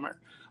over the summer,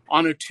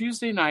 on a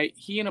Tuesday night,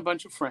 he and a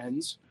bunch of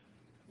friends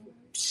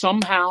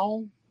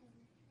somehow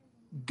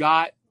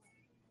got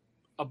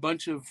a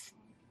bunch of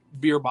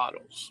beer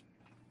bottles,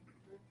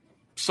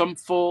 some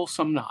full,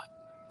 some not,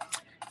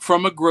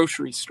 from a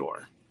grocery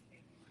store.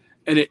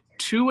 And at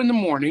 2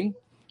 a.m,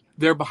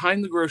 they're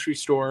behind the grocery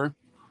store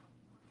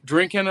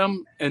drinking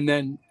them and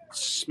then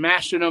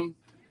smashing them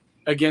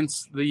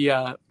against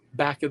the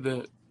back of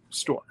the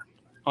store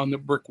on the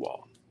brick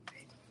wall.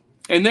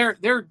 And they're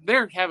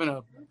having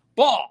a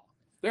ball.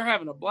 They're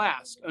having a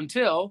blast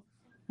until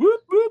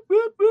whoop, whoop,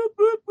 whoop, whoop,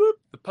 whoop, whoop,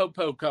 the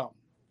po-po come.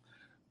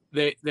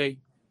 They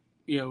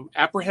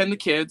apprehend the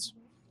kids,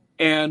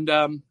 and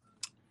 2:30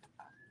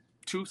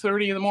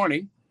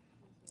 a.m,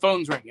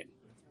 phone's ringing.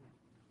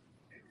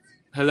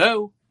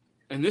 Hello,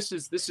 and this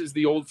is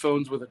the old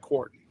phones with a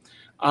cord.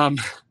 I'm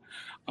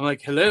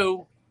like,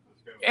 hello,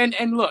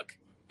 and look,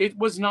 it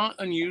was not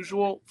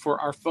unusual for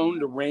our phone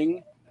to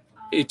ring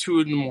at 2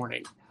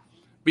 a.m,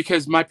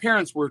 because my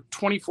parents were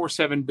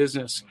 24/7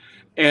 business,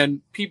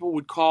 and people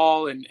would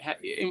call, and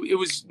it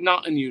was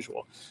not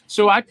unusual.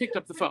 So I picked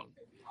up the phone,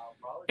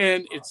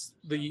 and it's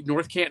the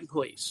North Canton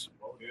Police.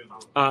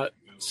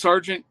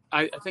 Sergeant,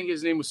 I think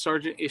his name was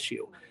Sergeant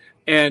Issue.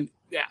 And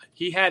yeah,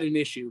 he had an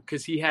issue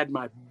because he had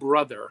my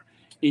brother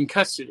in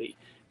custody.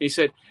 He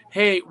said,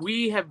 hey,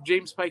 we have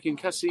James Pike in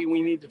custody.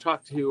 We need to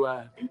talk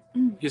to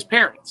his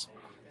parents.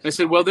 And I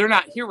said, well, they're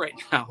not here right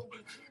now.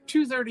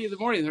 2:30 in the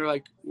morning. They're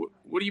like,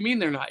 what do you mean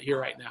they're not here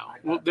right now?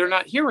 Well, they're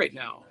not here right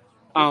now.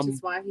 Which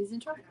is why he's in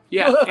trouble.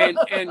 Yeah.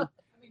 And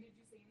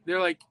they're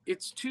like,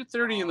 it's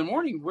 2:30 in the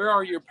morning. Where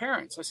are your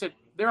parents? I said,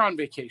 they're on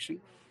vacation.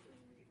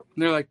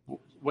 And they're like,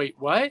 wait,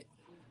 what?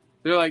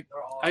 They're like,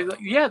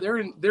 yeah, they're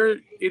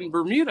in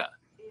Bermuda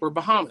or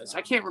Bahamas.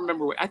 I can't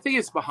remember where. I think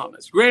it's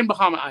Bahamas, Grand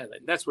Bahama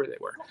Island. That's where they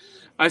were.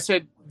 I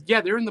said, yeah,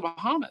 they're in the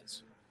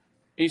Bahamas.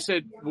 And he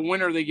said, well,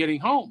 when are they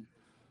getting home?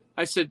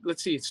 I said,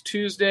 let's see, it's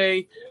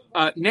Tuesday,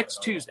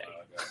 next Tuesday.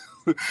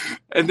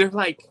 And they're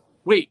like,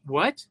 wait,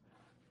 what?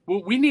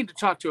 Well, we need to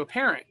talk to a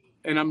parent.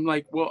 And I'm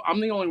like, well,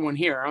 I'm the only one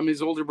here. I'm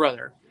his older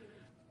brother.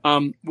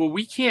 Well,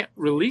 we can't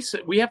release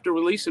it. We have to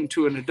release him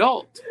to an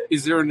adult.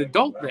 Is there an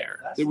adult there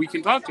that we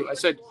can talk to? I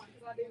said,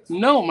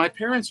 no, my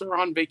parents are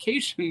on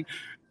vacation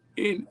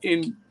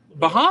in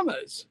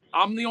Bahamas.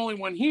 I'm the only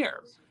one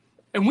here.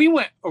 And we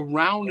went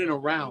around and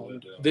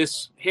around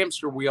this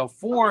hamster wheel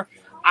for,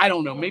 I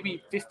don't know,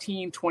 maybe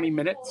 15, 20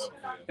 minutes.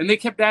 And they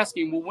kept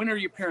asking, well, when are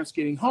your parents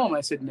getting home?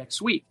 I said,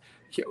 next week.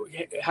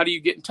 How do you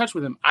get in touch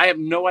with them? I have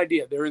no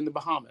idea. They're in the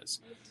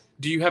Bahamas.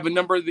 Do you have a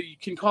number that you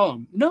can call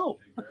them? No,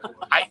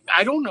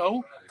 I don't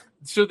know.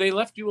 So they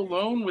left you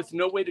alone with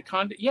no way to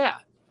contact? Yeah,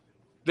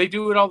 they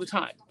do it all the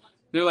time.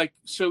 They're like,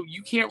 so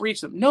you can't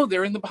reach them? No,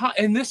 they're in the Bahamas.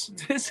 And this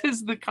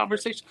is the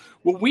conversation.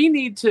 Well, we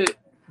need to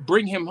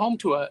bring him home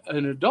to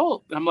an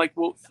adult. I'm like,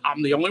 well,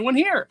 I'm the only one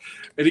here.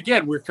 And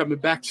again, we're coming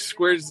back to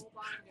squares.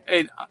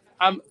 And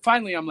I'm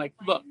like,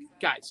 look,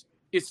 guys,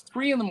 it's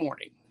 3 a.m,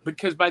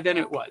 because by then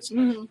it was.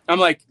 Mm-hmm. I'm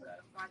like,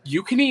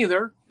 you can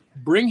either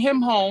bring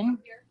him home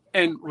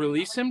and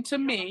release him to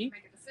me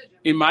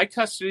in my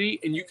custody,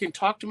 and you can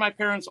talk to my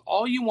parents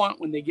all you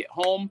want when they get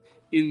home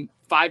in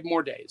 5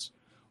 more days.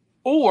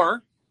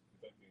 Or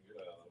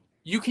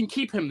you can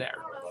keep him there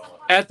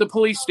at the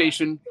police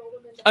station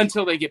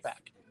until they get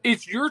back.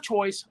 It's your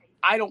choice.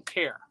 I don't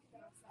care.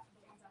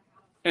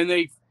 And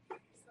they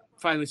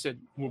finally said,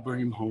 we'll bring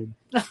him home.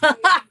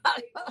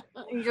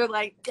 You're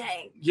like,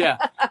 dang. Yeah.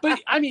 But,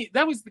 I mean,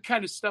 that was the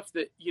kind of stuff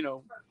that,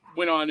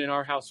 went on in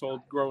our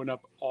household growing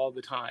up all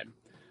the time.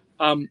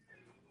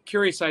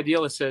 Curious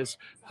Idealist says,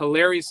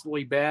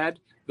 hilariously bad.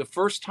 The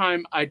first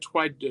time I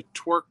tried to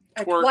twerk.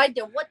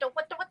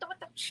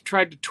 She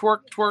tried to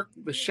twerk.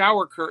 The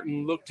shower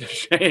curtain looked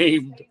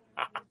ashamed.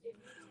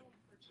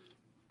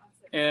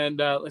 And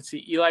let's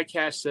see. Eli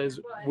Cash says,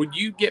 would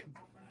you get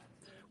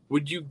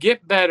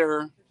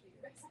better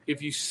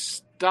if you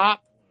start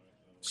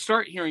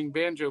hearing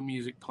banjo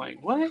music playing?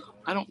 What?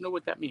 I don't know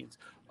what that means.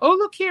 Oh,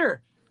 look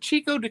here.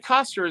 Chico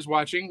DeCosta is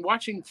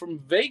watching from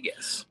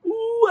Vegas.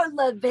 Ooh, I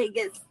love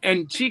Vegas.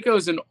 And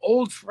Chico's an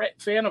old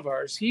fan of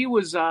ours. He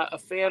was a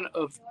fan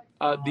of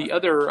the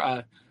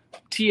other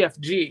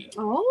TFG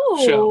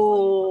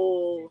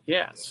show.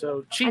 Yeah,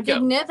 so Chico. I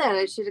didn't know that.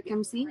 I should have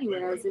come see you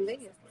when I was in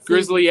Vegas.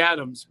 Grizzly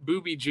Adams,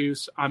 booby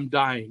juice, I'm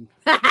dying.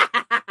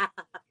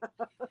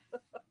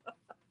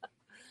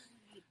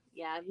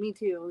 Yeah, me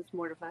too. I was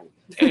mortified.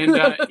 And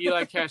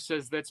Eli Cash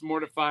says, that's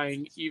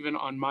mortifying even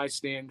on my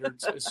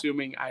standards,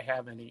 assuming I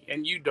have any.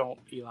 And you don't,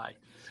 Eli.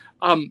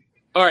 All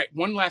right,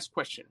 one last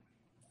question.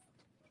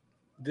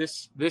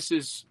 This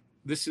is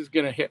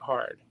going to hit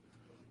hard.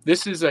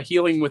 This is a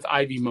healing with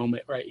Ivy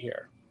moment right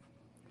here.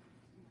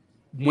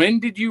 When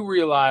did you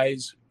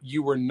realize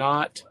you were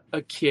not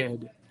a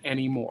kid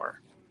anymore?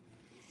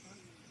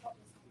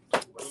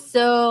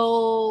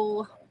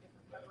 So,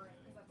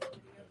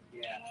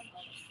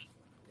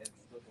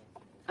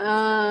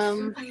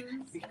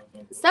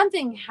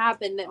 something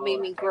happened that made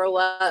me grow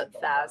up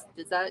fast.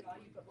 Does that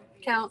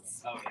count?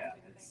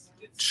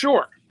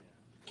 Sure.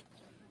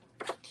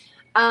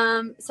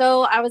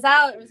 So I was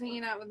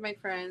hanging out with my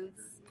friends,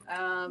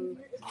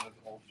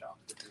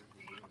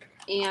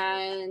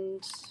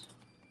 and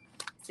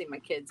see my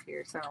kids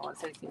here, so I don't want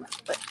to say too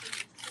much, but,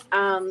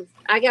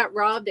 I got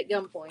robbed at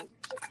gunpoint.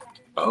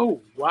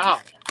 Oh, wow.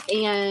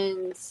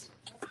 And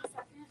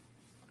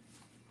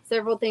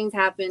several things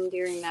happened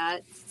during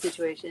that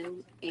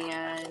situation,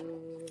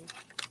 and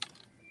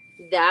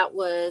that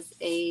was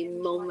a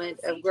moment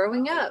of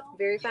growing up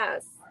very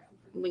fast.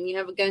 When you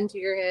have a gun to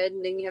your head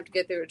and then you have to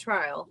go through a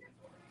trial.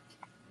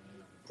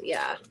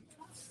 Yeah.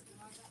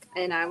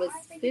 And I was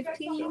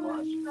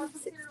 15,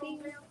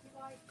 16.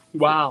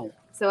 Wow.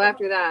 So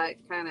after that,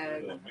 kind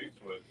of... And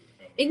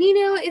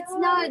it's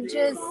not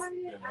just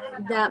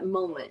that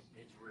moment.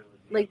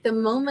 Like the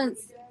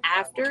moments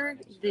after,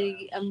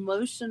 the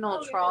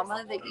emotional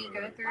trauma that you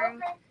go through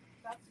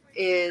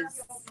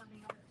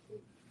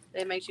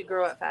it makes you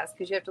grow up fast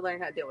because you have to learn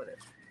how to deal with it.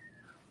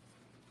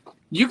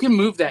 You can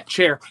move that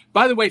chair.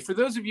 By the way, for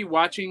those of you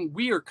watching,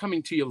 we are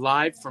coming to you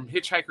live from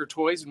Hitchhiker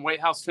Toys in White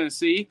House,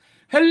 Tennessee.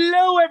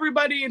 Hello,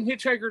 everybody in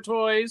Hitchhiker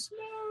Toys.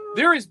 Hello.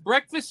 There is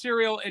breakfast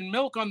cereal and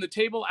milk on the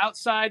table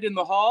outside in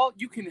the hall.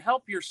 You can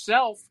help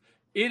yourself.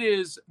 It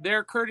is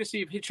their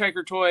courtesy of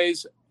Hitchhiker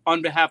Toys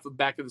on behalf of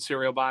Back of the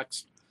Cereal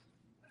Box.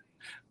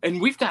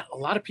 And we've got a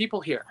lot of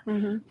people here.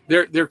 Mm-hmm.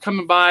 They're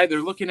coming by.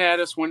 They're looking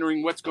at us,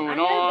 wondering what's going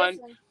on.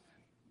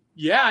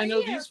 Yeah, I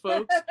know these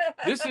folks.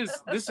 This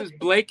is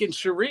Blake and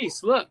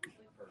Charisse. Look,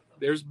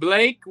 there's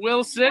Blake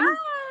Wilson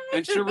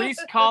and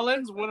Charisse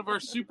Collins, one of our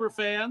super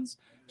fans.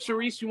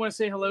 Charisse, you want to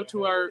say hello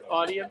to our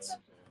audience?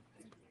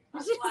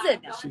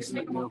 She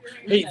said no.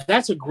 Hey,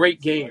 that's a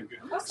great game.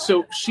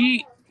 So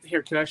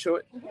here, can I show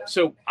it?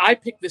 So I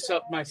picked this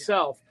up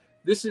myself.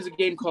 This is a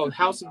game called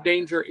House of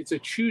Danger. It's a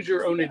choose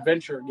your own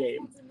adventure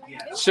game.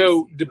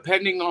 So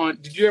depending on,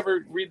 did you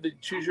ever read the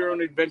choose your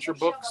own adventure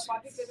books?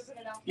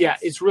 Yeah,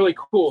 it's really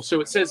cool.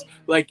 So it says,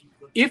 like,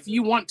 if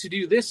you want to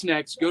do this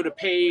next, go to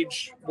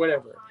page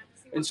whatever.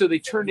 And so they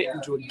turned it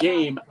into a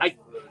game.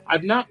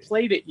 I've not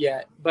played it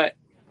yet, but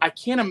I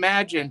can't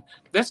imagine.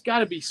 That's got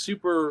to be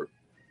super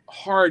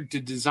hard to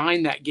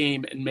design that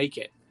game and make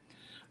it.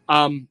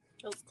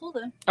 That's cool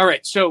though. All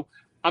right, so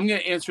I'm going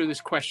to answer this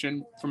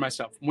question for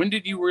myself. When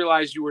did you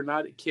realize you were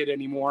not a kid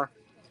anymore?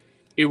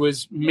 It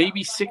was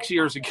maybe 6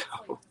 years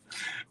ago.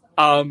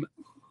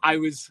 I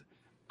was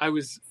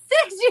 6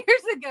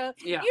 years ago.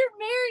 Yeah. You're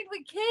married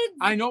with kids.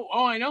 I know.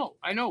 Oh, I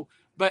know.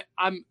 But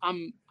I'm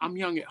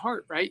young at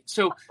heart, right?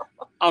 So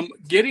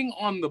getting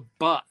on the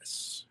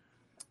bus,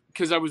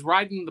 because I was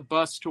riding the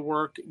bus to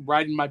work,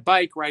 riding my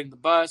bike, riding the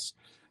bus,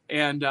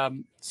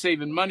 and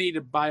saving money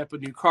to buy up a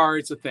new car.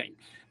 It's a thing.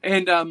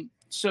 And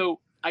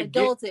so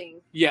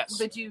adulting. Yes.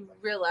 But you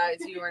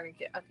realized you weren't a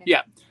kid. Okay.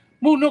 Yeah.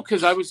 Well, no,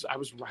 because I was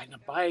riding a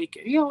bike.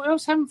 I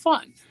was having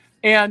fun.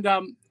 And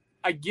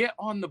I get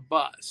on the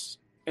bus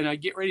and I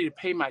get ready to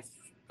pay my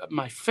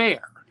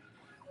fare,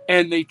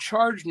 and they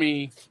charge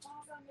me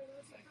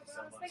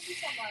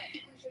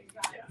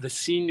the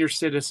senior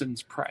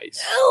citizen's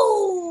price.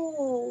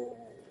 Oh,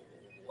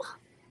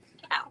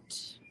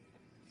 ouch!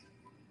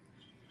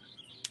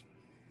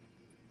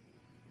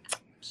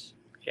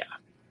 Yeah.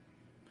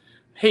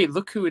 Hey,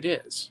 look who it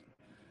is.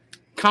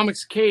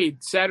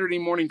 Comicscade, Saturday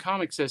Morning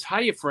Comics says,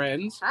 "Hiya,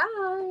 friends."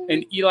 Hi.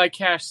 And Eli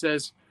Cash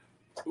says,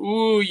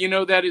 "Ooh,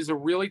 that is a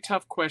really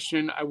tough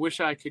question. I wish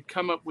I could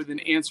come up with an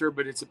answer,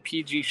 but it's a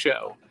PG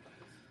show."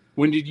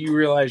 When did you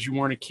realize you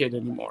weren't a kid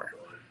anymore?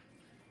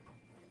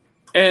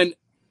 And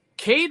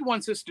Cade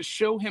wants us to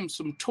show him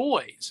some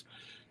toys.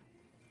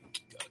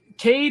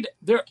 Cade,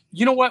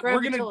 you know what?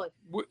 Grab a toy.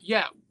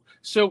 Yeah.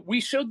 So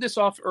we showed this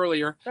off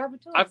earlier. Grab a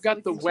toy. I've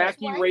got the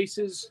Wacky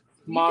Races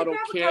model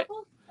kit.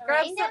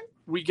 Grab some.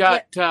 We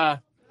got a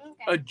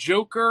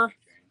Joker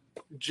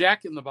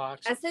Jack in the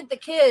Box. I sent the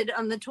kid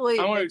on the toy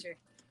adventure.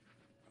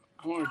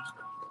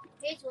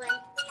 Here's one.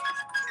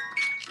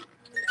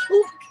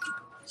 Ooh,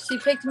 she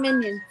picked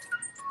Minion.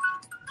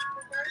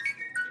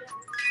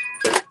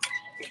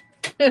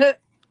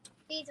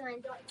 These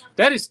ones.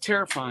 That is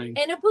terrifying.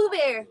 And a Pooh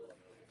Bear.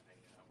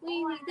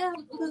 We need a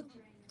Pooh.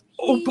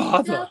 Oh,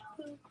 bother.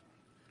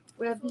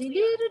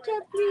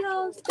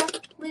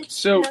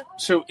 So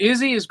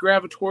Izzy is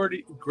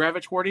gravitating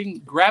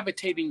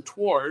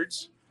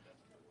towards.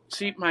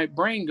 See, my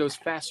brain goes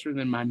faster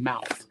than my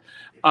mouth.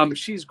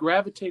 She's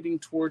gravitating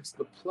towards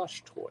the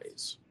plush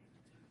toys.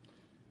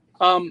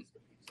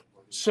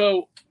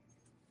 So.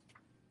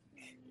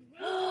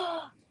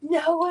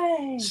 No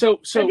way. So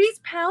are these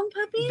Pound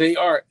Puppies? They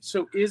are.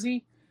 So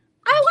Izzy.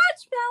 I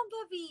watch Pound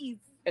Puppies.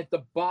 At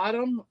the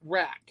bottom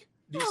rack,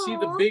 do you see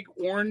the big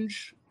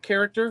orange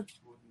character?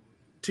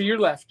 To your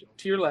left,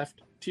 to your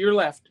left, to your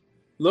left.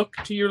 Look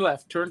to your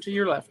left. Turn to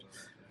your left.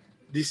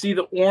 Do you see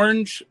the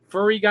orange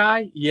furry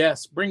guy?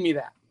 Yes, bring me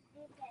that.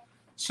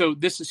 So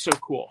this is so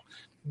cool.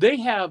 They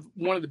have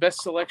one of the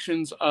best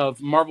selections of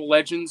Marvel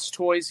Legends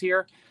toys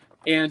here.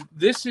 And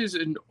this is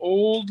an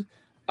old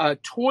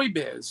Toy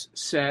Biz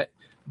set,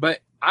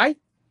 but I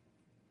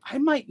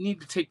might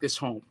need to take this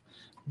home.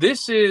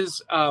 This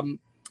is the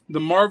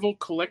Marvel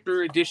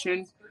Collector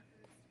Edition,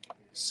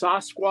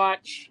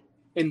 Sasquatch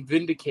and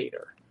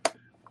Vindicator.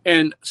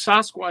 And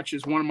Sasquatch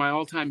is one of my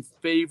all-time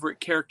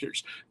favorite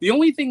characters. The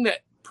only thing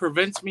that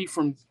prevents me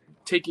from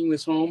taking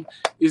this home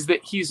is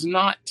that he's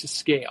not to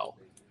scale.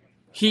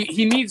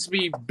 He needs to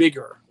be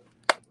bigger,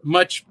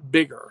 much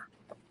bigger.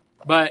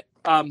 But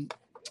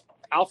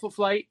Alpha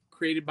Flight,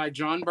 created by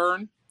John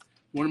Byrne,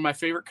 one of my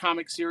favorite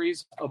comic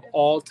series of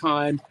all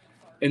time.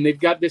 And they've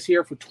got this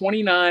here for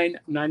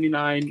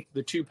 $29.99,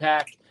 the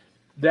 2-pack.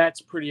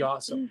 That's pretty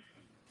awesome.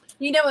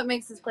 You know what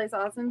makes this place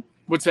awesome?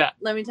 What's that?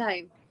 Let me tell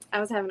you. I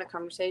was having a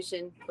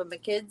conversation with my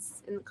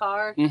kids in the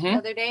car Mm-hmm. the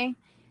other day.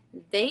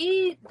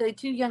 The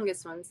two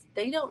youngest ones,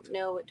 they don't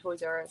know what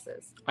Toys R Us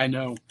is. I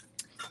know.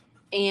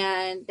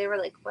 And they were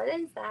like, what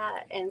is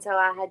that? And so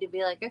I had to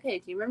be like, okay,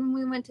 do you remember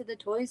when we went to the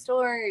toy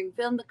store and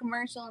filmed the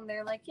commercial? And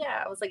they're like,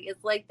 yeah. I was like,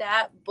 it's like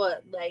that,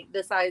 but like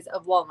the size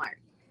of Walmart.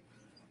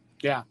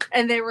 Yeah.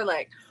 And they were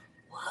like,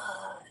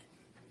 what?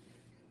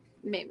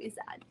 It made me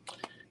sad.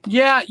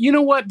 Yeah, you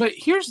know what? But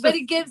But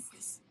it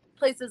gives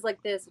places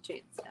like this a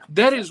chance now.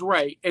 That is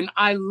right. And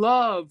I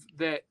love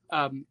that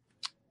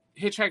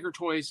Hitchhiker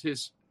Toys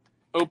has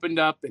opened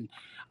up, and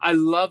I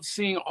love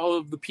seeing all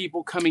of the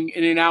people coming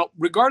in and out,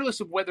 regardless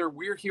of whether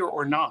we're here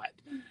or not.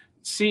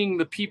 Seeing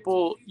the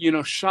people,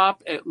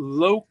 shop at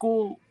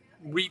local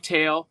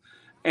retail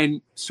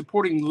and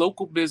supporting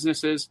local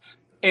businesses.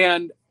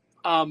 And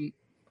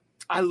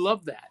I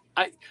love that.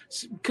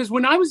 Because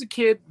when I was a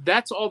kid,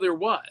 that's all there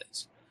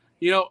was.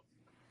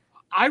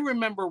 I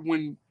remember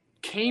when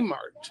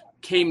Kmart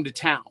came to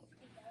town,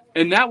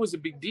 and that was a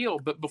big deal.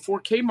 But before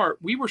Kmart,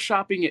 we were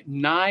shopping at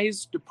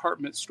Nye's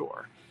department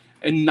store,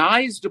 and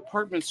Nye's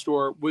department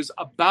store was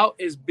about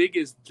as big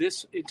as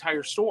this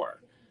entire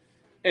store.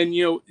 And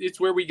it's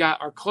where we got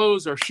our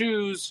clothes, our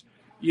shoes,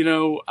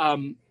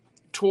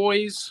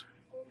 toys.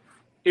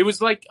 It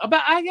was like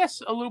about, I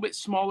guess, a little bit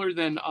smaller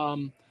than a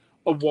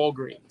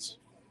Walgreens.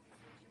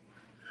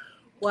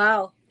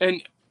 Wow.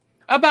 And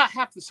about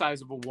half the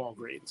size of a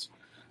Walgreens.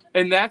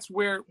 And that's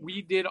where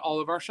we did all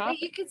of our shopping.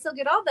 Hey, you can still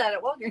get all that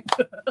at Walgreens.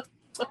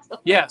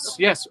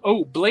 Yes.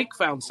 Oh, Blake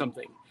found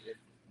something.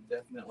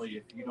 Definitely,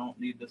 if you don't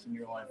need this in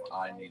your life,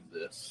 I need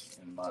this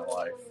in my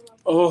life.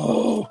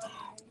 Oh,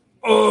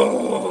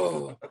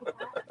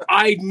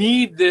 I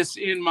need this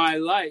in my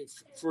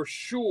life for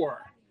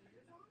sure.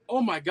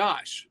 Oh my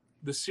gosh,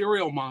 the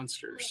cereal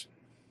monsters.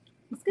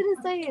 I was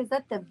gonna say, is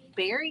that the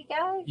berry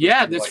guy?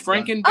 Yeah, that's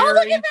Frankenberry. Oh,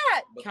 look at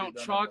that! Count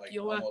But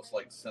Chocula. like, almost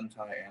like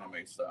Sentai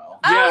anime style.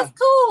 Oh, Yeah. that's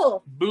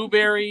cool. Boo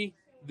Berry,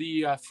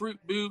 the Fruit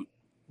Brute.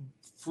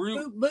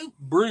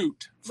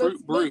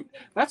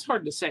 That's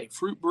hard to say.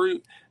 Fruit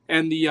Brute,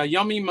 and the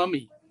Yummy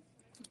Mummy.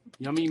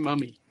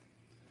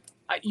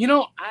 I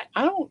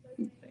don't.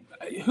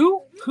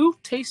 Who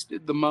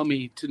tasted the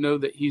mummy to know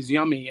that he's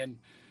yummy, and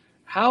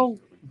how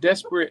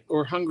desperate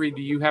or hungry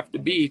do you have to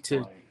be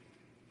to?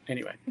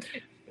 Anyway.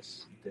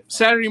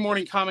 Saturday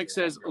Morning Comics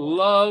says,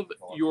 love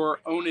your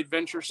own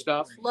adventure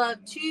stuff.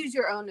 Choose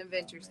your own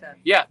adventure stuff.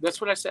 Yeah,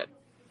 that's what I said.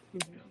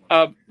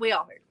 We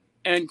all heard.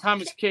 And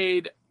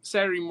Comicscade,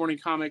 Saturday Morning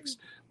Comics,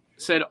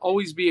 said,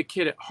 always be a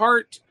kid at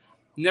heart.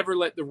 Never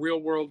let the real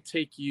world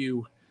take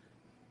you.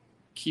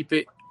 Keep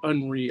it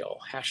unreal.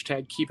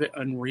 # keep it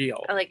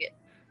unreal. I like it.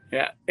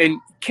 Yeah. And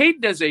Kate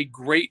does a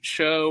great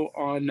show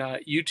on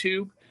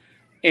YouTube,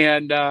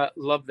 and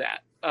love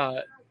that.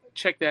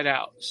 Check that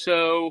out.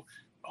 So,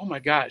 oh my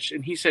gosh.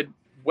 And he said,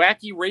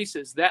 Wacky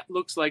Races. That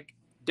looks like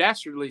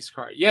Dastardly's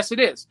car. Yes, it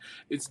is.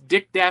 It's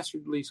Dick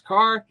Dastardly's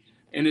car,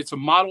 and it's a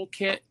model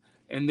kit,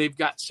 and they've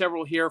got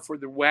several here for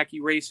the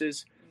Wacky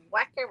Races.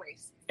 Wacky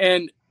Race.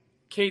 And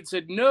Cade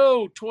said,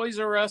 no, Toys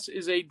R Us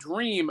is a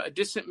dream, a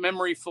distant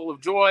memory full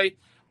of joy.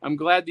 I'm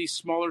glad these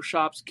smaller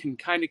shops can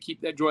kind of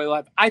keep that joy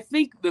alive. I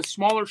think the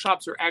smaller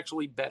shops are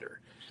actually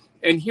better.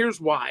 And here's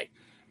why.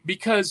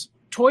 Because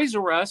Toys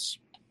R Us,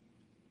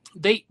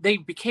 they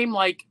became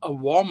like a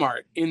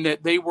Walmart in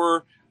that they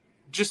were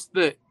just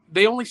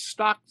they only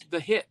stocked the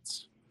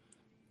hits.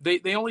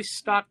 They only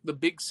stocked the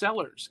big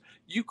sellers.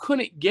 You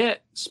couldn't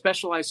get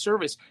specialized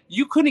service.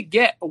 You couldn't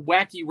get a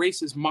Wacky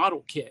Races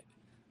model kit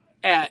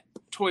at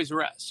Toys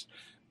R Us.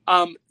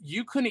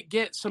 You couldn't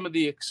get some of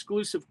the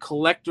exclusive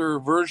collector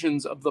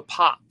versions of the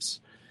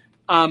Pops.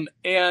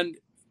 And,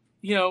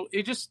 you know,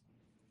 it's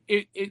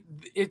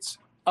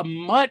a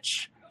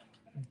much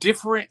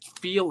different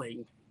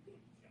feeling.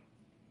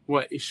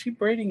 What, is she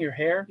braiding your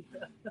hair?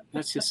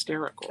 That's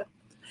hysterical.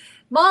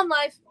 Mom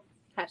life.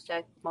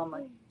 Hashtag mom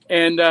life.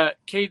 And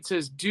Cade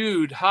says,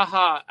 dude,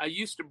 haha, I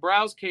used to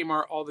browse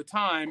Kmart all the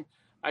time.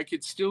 I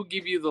could still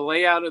give you the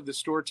layout of the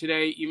store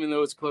today, even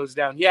though it's closed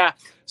down. Yeah.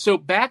 So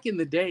back in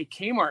the day,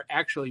 Kmart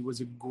actually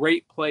was a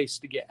great place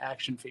to get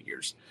action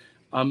figures.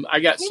 I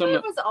got some.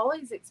 Kmart was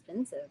always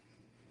expensive.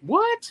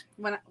 What?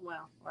 When I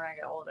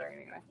got older,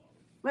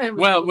 anyway.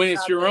 Well, when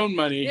it's your own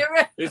money,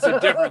 Right. it's a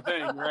different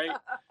thing, right?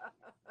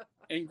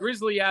 And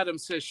Grizzly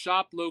Adams says,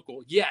 shop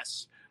local.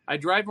 Yes. I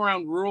drive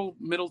around rural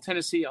Middle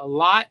Tennessee a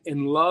lot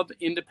and love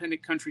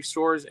independent country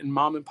stores and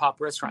mom and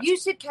pop restaurants. You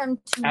should come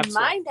to Absolutely.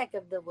 my neck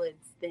of the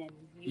woods then.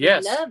 You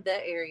Yes. love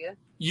that area.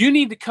 You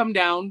need to come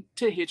down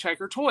to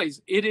Hitchhiker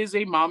Toys. It is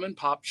a mom and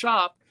pop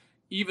shop,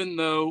 even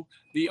though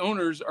the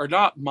owners are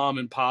not mom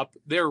and pop.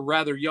 They're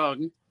rather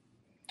young.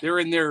 They're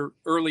in their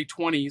early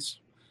 20s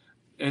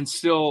and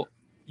still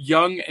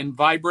young and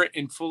vibrant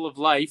and full of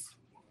life.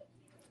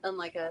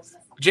 Unlike us.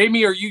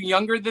 Jamie, are you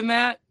younger than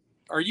that?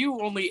 Are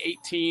you only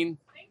 18?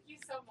 Thank you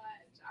so much.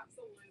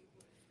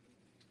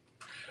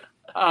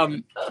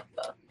 Absolutely.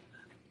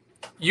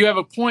 You have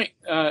a point.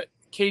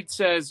 Kate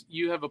says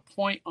you have a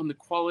point on the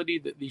quality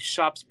that these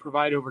shops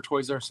provide over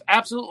Toys R Us.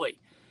 Absolutely.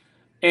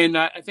 And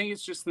I think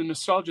it's just the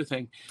nostalgia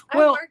thing.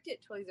 Well, I worked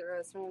at Toys R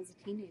Us when I was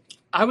a teenager.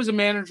 I was a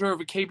manager of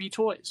a KB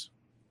Toys.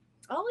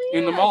 Oh, yeah.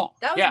 In the mall.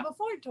 That was Yeah.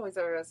 before Toys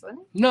R Us,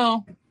 wasn't it?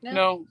 No,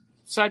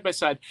 side by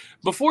side.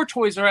 Before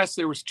Toys R Us,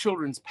 there was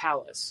Children's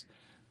Palace.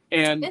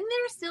 And Isn't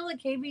there still a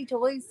KB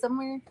Toys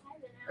somewhere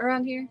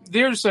around here?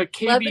 there's a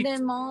KB.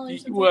 Lebanon Mall or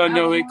something? Well,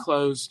 no, it Outlet?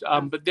 closed.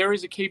 But there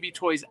is a KB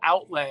Toys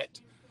outlet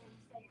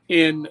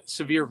in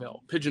Sevierville,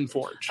 Pigeon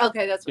Forge.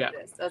 Okay, that's what Yeah.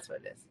 it is. That's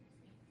what it is.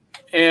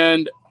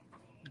 And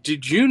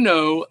did you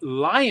know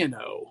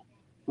Lion-O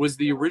was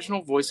the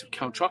original voice of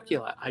Count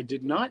Chocula? I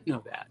did not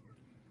know that.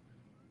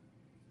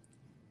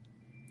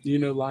 Do you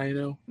know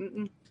Lion-O?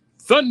 Mm-mm.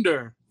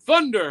 Thunder,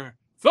 thunder,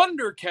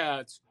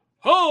 Thundercats,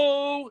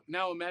 ho!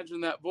 Now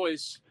imagine that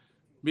voice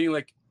being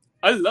like,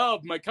 I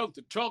love my Count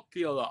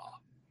Chocula,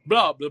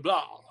 blah, blah,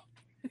 blah.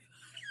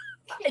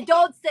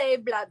 Don't say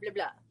blah, blah,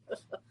 blah.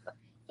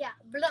 Yeah,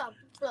 blah,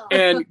 blah.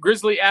 And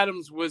Grizzly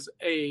Adams was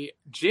a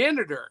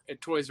janitor at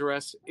Toys R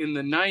Us in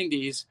the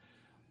 90s.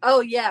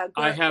 Oh, yeah.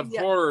 I have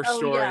yeah. horror Oh,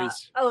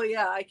 stories. Yeah. Oh,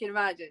 yeah, I can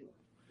imagine.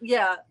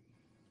 Yeah.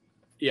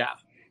 Yeah.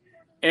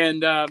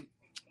 And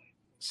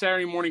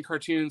Saturday Morning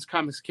Cartoons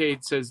Comics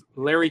Cade says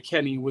Larry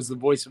Kenny was the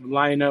voice of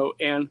Lion-O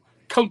and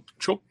Count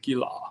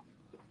Chocula.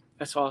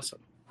 That's awesome.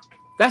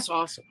 That's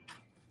awesome.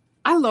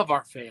 I love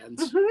our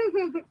fans.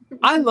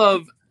 I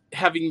love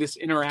having this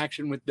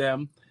interaction with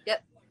them.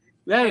 Yep.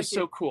 That is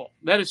so cool.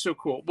 That is so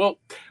cool. Well,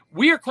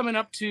 we are coming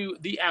up to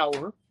the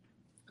hour.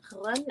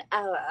 1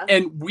 hour.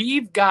 And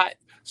we've got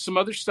some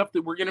other stuff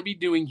that we're going to be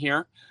doing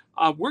here.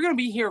 We're going to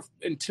be here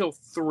until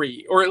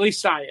 3, or at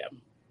least I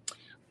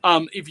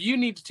am. If you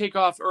need to take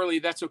off early,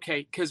 that's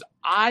okay, because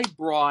I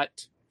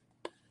brought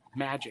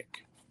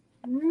magic.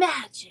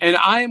 Magic. And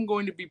I am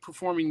going to be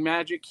performing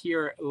magic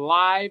here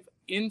live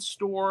in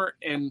store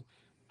and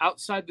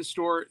outside the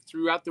store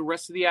throughout the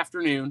rest of the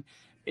afternoon.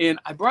 And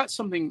I brought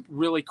something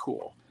really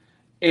cool.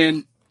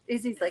 And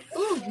Izzy's like,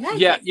 ooh,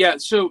 magic. yeah.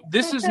 So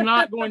this is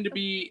not going to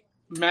be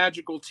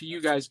magical to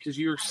you guys because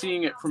you're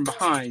seeing it from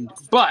behind.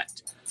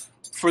 But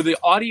for the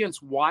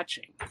audience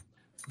watching,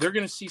 they're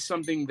going to see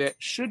something that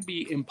should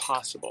be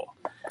impossible.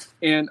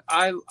 And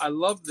I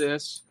love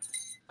this.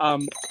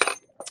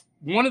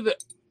 One of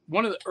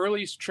the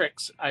earliest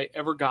tricks I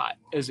ever got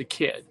as a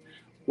kid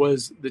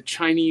was the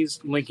Chinese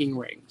linking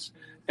rings.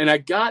 And I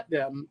got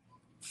them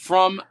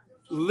from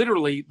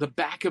literally the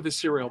back of a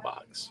cereal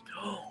box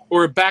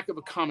or a back of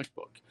a comic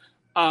book.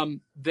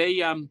 They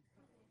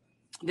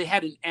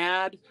had an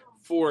ad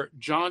for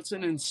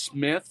Johnson and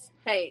Smith.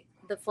 Hey,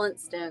 the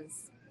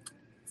Flintstones.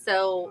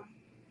 So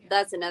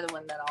that's another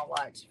one that I'll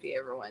watch if you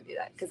ever want to do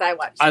that. Because I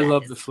watch I that.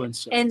 love the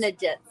Flintstones. And the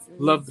Jetsons.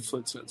 Love the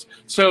Flintstones.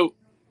 So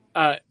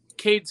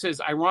Cade says,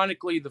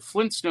 ironically, the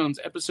Flintstones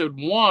episode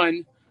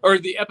 1, or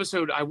the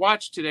episode I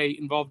watched today,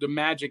 involved a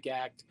magic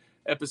act,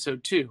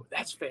 episode 2.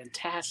 That's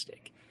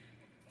fantastic.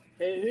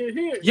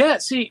 Yeah,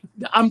 see,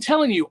 I'm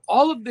telling you,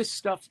 all of this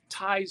stuff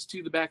ties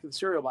to the back of the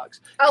cereal box.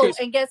 Oh,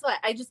 and guess what?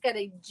 I just got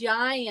a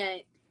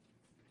giant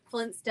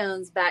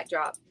Flintstones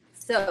backdrop.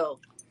 So,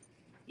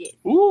 yeah.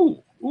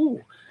 Ooh.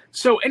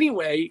 So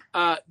anyway,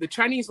 the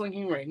Chinese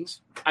linking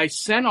rings, I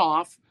sent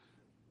off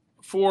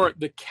for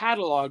the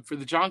catalog, for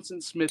the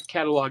Johnson Smith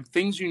catalog,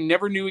 things you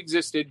never knew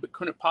existed but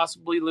couldn't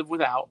possibly live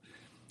without.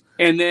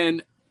 And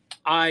then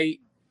I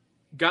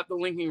got the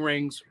linking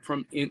rings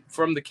from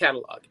the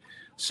catalog.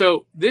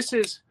 So this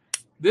is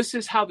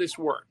how this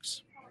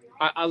works.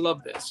 I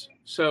love this.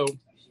 So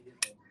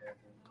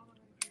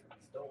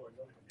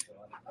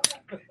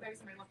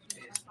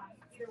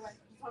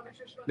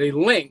they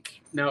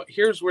link. Now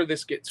here's where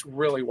this gets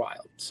really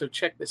wild. So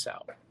check this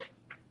out.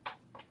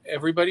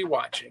 Everybody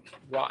watching,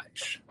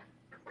 watch.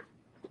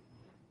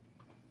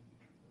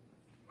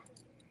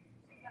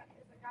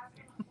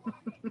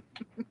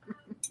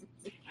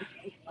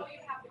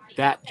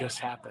 That just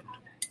happened.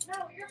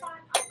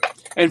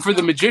 And for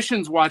the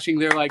magicians watching,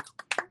 they're like,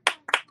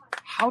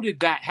 how did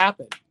that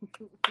happen?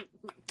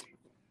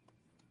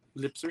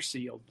 Lips are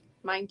sealed.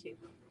 Mine too.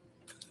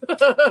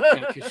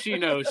 Because she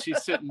knows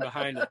she's sitting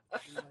behind it.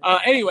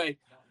 Anyway,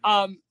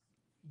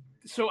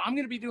 so I'm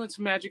going to be doing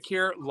some magic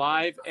here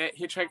live at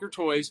Hitchhiker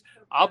Toys.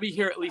 I'll be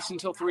here at least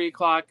until 3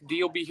 o'clock.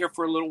 Dee will be here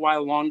for a little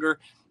while longer.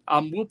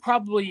 We'll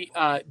probably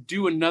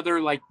do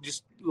another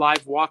just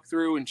live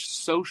walkthrough and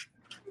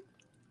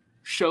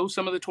show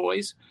some of the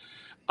toys.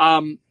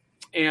 We'll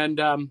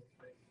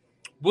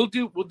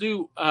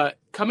do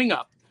coming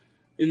up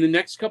in the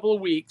next couple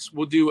of weeks,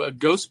 we'll do a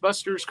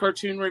Ghostbusters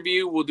cartoon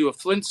review. We'll do a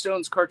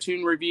Flintstones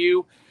cartoon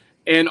review.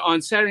 And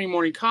on Saturday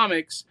Morning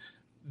Comics,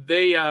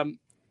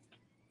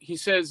 he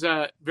says,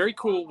 very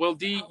cool. Well,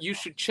 Dee, you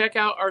should check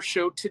out our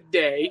show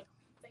today.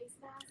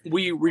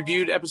 We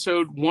reviewed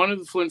episode 1 of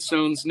the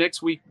Flintstones.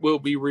 Next week, we'll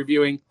be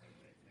reviewing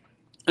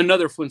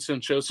another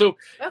Flintstone show. So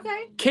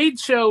okay.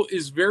 Cade's show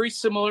is very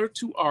similar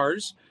to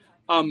ours,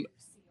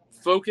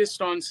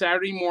 focused on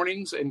Saturday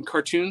mornings and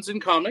cartoons and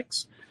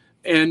comics.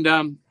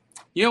 And,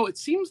 it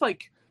seems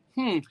like,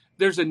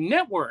 there's a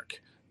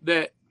network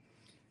that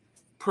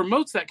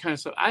promotes that kind of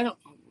stuff.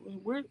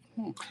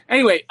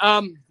 Anyway,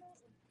 but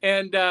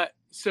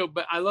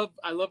I love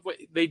what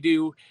they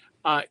do.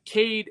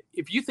 Cade,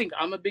 if you think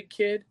I'm a big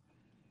kid,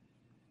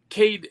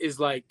 Cade is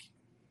like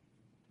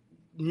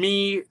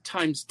me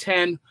times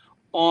 10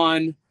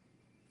 on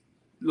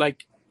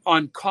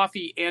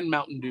coffee and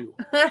Mountain Dew.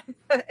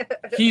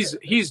 He's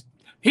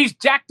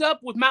jacked up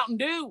with Mountain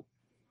Dew.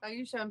 Are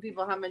you showing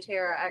people how much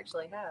hair I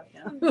actually have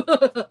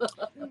now?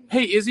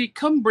 Hey, Izzy,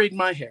 come braid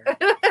my hair.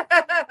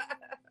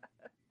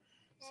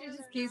 She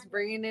just keeps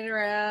bringing it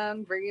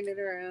around.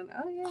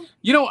 Oh,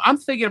 yeah. I'm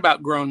thinking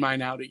about growing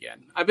mine out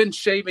again. I've been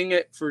shaving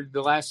it for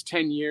the last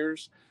 10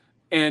 years.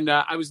 And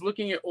I was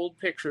looking at old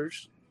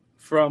pictures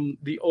from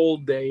the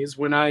old days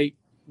when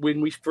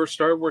we first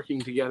started working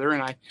together,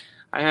 and I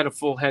had a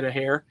full head of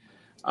hair.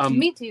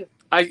 Me too.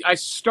 I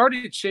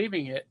started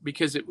shaving it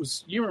because it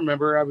was, you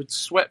remember, I would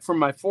sweat from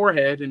my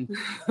forehead and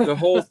the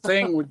whole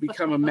thing would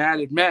become a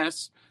matted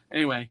mess.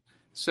 Anyway,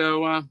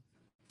 so,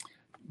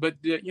 but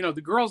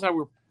the girls I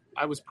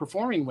was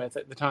performing with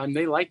at the time,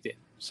 they liked it.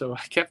 So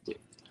I kept it.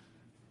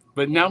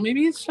 But now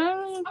maybe it's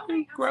time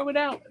to grow it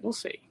out. We'll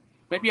see.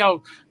 Maybe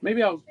I'll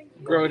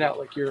grow it out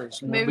like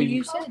yours. Maybe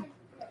you should.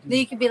 Then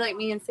you could be like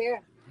me and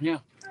Sarah. Yeah.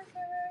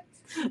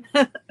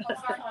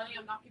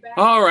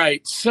 All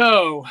right.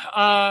 So,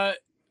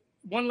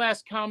 one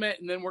last comment,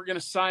 and then we're going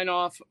to sign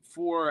off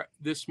for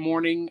this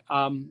morning.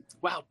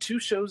 Wow, 2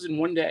 shows in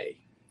one day.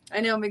 I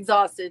know, I'm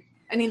exhausted.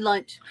 I need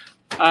lunch.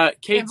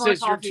 Cade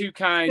says you're too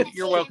kind.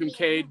 You're welcome,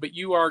 Cade, but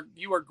you are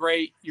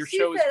great. Your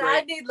show is great.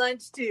 I need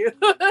lunch too.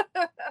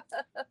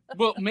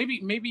 Well,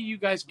 maybe you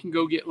guys can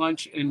go get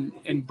lunch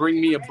and bring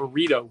me a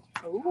burrito.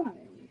 Ooh,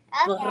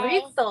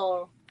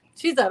 burrito.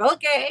 She said,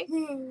 okay.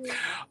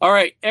 All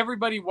right,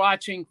 everybody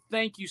watching,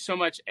 thank you so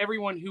much.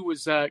 Everyone who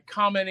was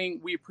commenting,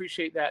 we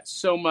appreciate that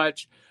so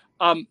much.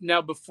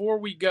 Now, before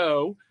we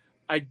go,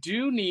 I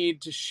do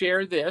need to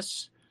share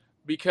this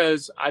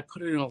because I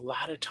put in a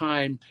lot of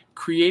time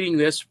creating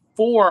this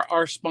for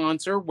our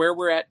sponsor, where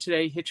we're at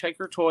today,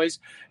 Hitchhiker Toys.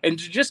 And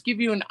to just give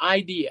you an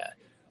idea,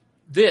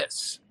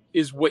 this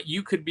is what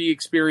you could be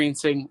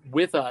experiencing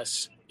with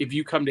us if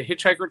you come to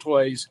Hitchhiker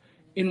Toys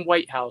in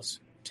White House,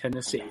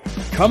 Tennessee.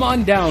 Come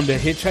on down to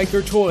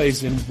Hitchhiker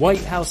Toys in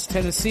White House,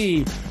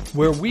 Tennessee,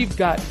 where we've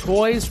got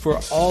toys for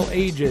all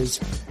ages,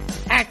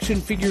 action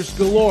figures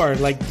galore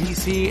like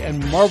DC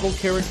and Marvel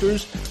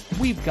characters.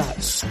 We've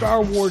got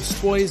Star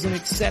Wars toys and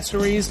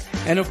accessories,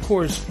 and of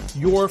course,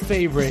 your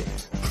favorite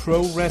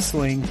pro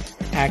wrestling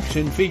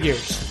action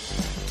figures.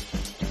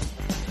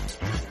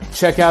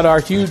 Check out our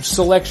huge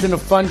selection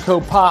of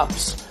Funko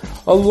Pops,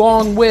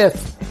 along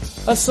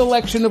with a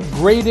selection of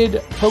graded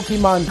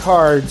Pokemon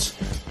cards,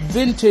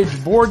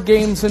 vintage board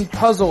games and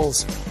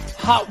puzzles,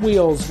 Hot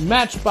Wheels,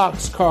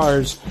 Matchbox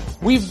cars.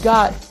 We've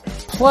got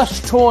plush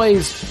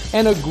toys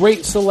and a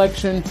great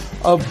selection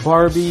of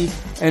Barbie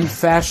and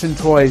fashion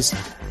toys.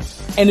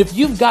 And if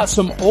you've got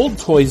some old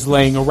toys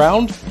laying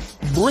around,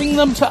 bring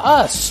them to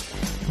us.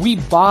 We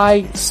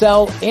buy,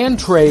 sell, and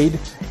trade,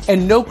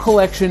 and no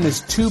collection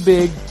is too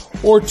big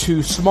or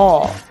too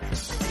small.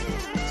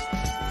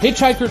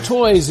 Hitchhiker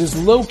Toys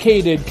is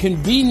located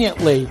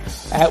conveniently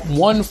at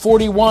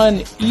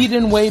 141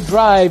 Eden Way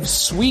Drive,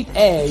 Suite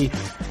A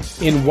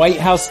in White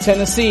House,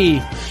 Tennessee,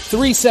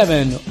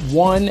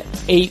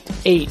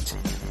 37188.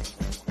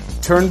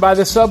 Turn by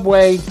the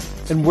subway,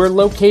 and we're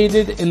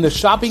located in the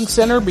shopping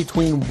center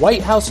between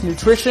White House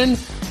Nutrition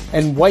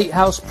and White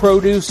House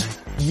Produce.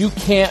 You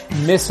can't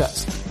miss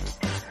us.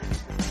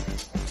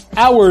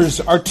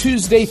 Hours are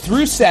Tuesday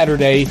through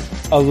Saturday,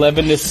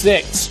 11 to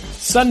 6,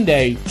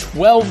 Sunday,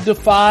 12 to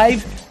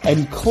 5,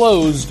 and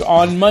closed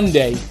on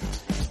Monday.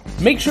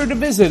 Make sure to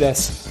visit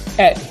us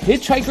at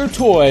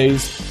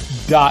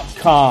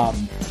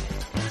hitchhikertoys.com.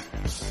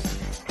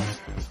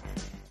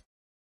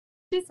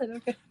 She said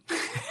okay.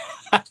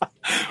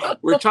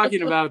 We're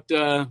talking about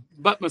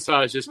butt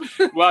massages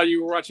while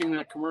you were watching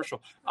that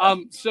commercial.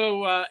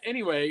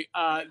 Anyway,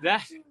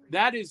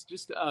 that is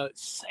just a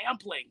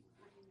sampling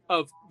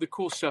of the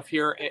cool stuff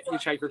here at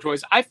Hitchhiker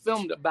Toys. I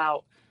filmed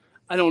about,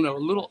 a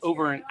little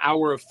over an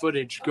hour of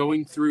footage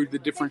going through the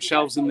different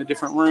shelves in the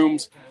different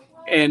rooms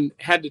and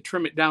had to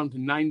trim it down to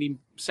 90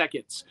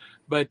 seconds.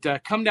 But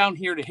come down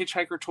here to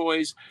Hitchhiker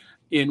Toys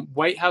in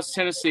White House,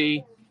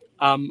 Tennessee,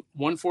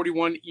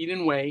 141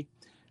 Eden Way.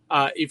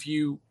 If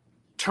you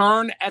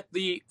turn at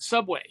the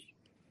subway,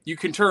 you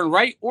can turn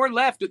right or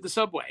left at the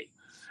subway.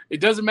 It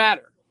doesn't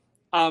matter.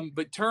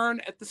 But turn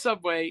at the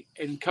subway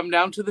and come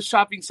down to the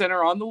shopping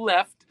center on the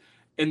left.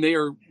 And they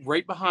are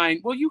right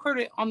behind, well, you heard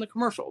it on the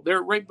commercial.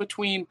 They're right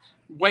between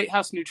White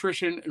House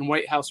Nutrition and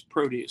White House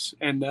Produce.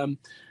 And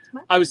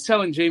I was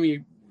telling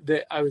Jamie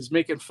that I was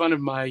making fun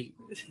of my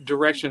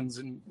directions.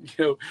 And,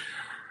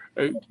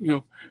 when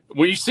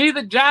you see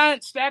the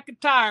giant stack of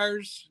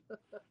tires,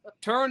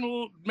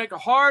 make a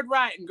hard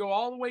right and go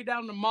all the way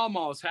down to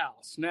Mama's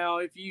house. Now,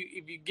 if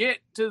you get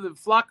to the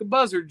flock of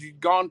buzzards, you've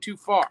gone too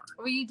far.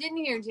 What you didn't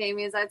hear,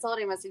 Jamie, is I told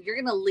him, I said, you're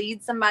going to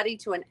lead somebody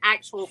to an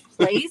actual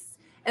place.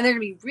 And they're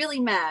going to be really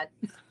mad.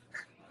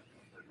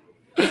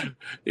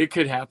 It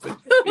could happen.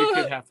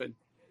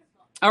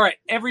 All right,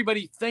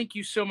 everybody, thank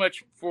you so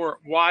much for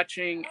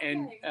watching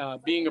and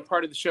being a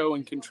part of the show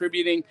and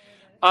contributing.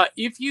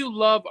 If you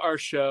love our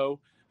show,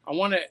 I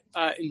want to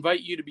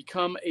invite you to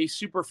become a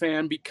super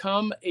fan,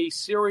 become a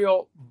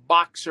serial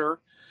boxer.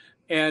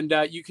 And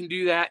you can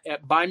do that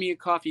at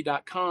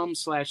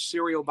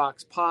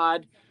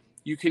buymeacoffee.com/serialboxpod.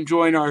 You can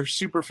join our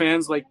super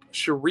fans like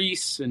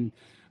Charisse and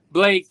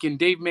Blake and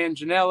Dave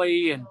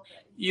Manginelli and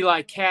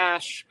Eli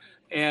Cash.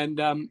 And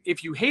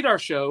if you hate our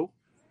show,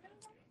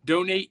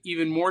 donate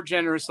even more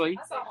generously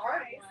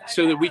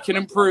so that we can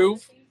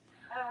improve.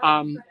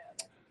 And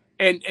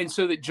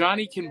so that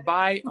Johnny can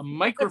buy a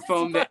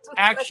microphone that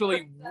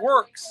actually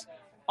works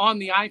on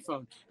the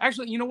iPhone.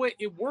 Actually, you know what?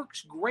 It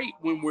works great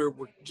when we're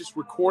just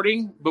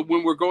recording, but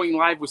when we're going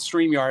live with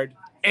StreamYard,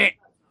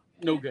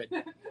 no good.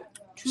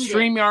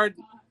 StreamYard,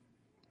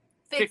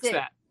 fix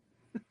that.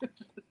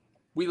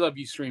 We love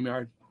you,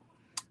 StreamYard.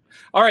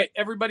 All right,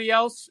 everybody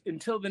else,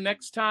 until the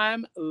next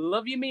time,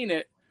 love you, mean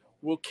it.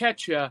 We'll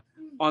catch you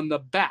on the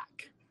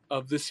back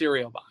of the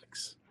cereal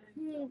box.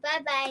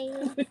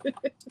 Bye-bye.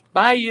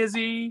 Bye,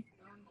 Izzy.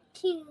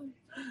 Cute.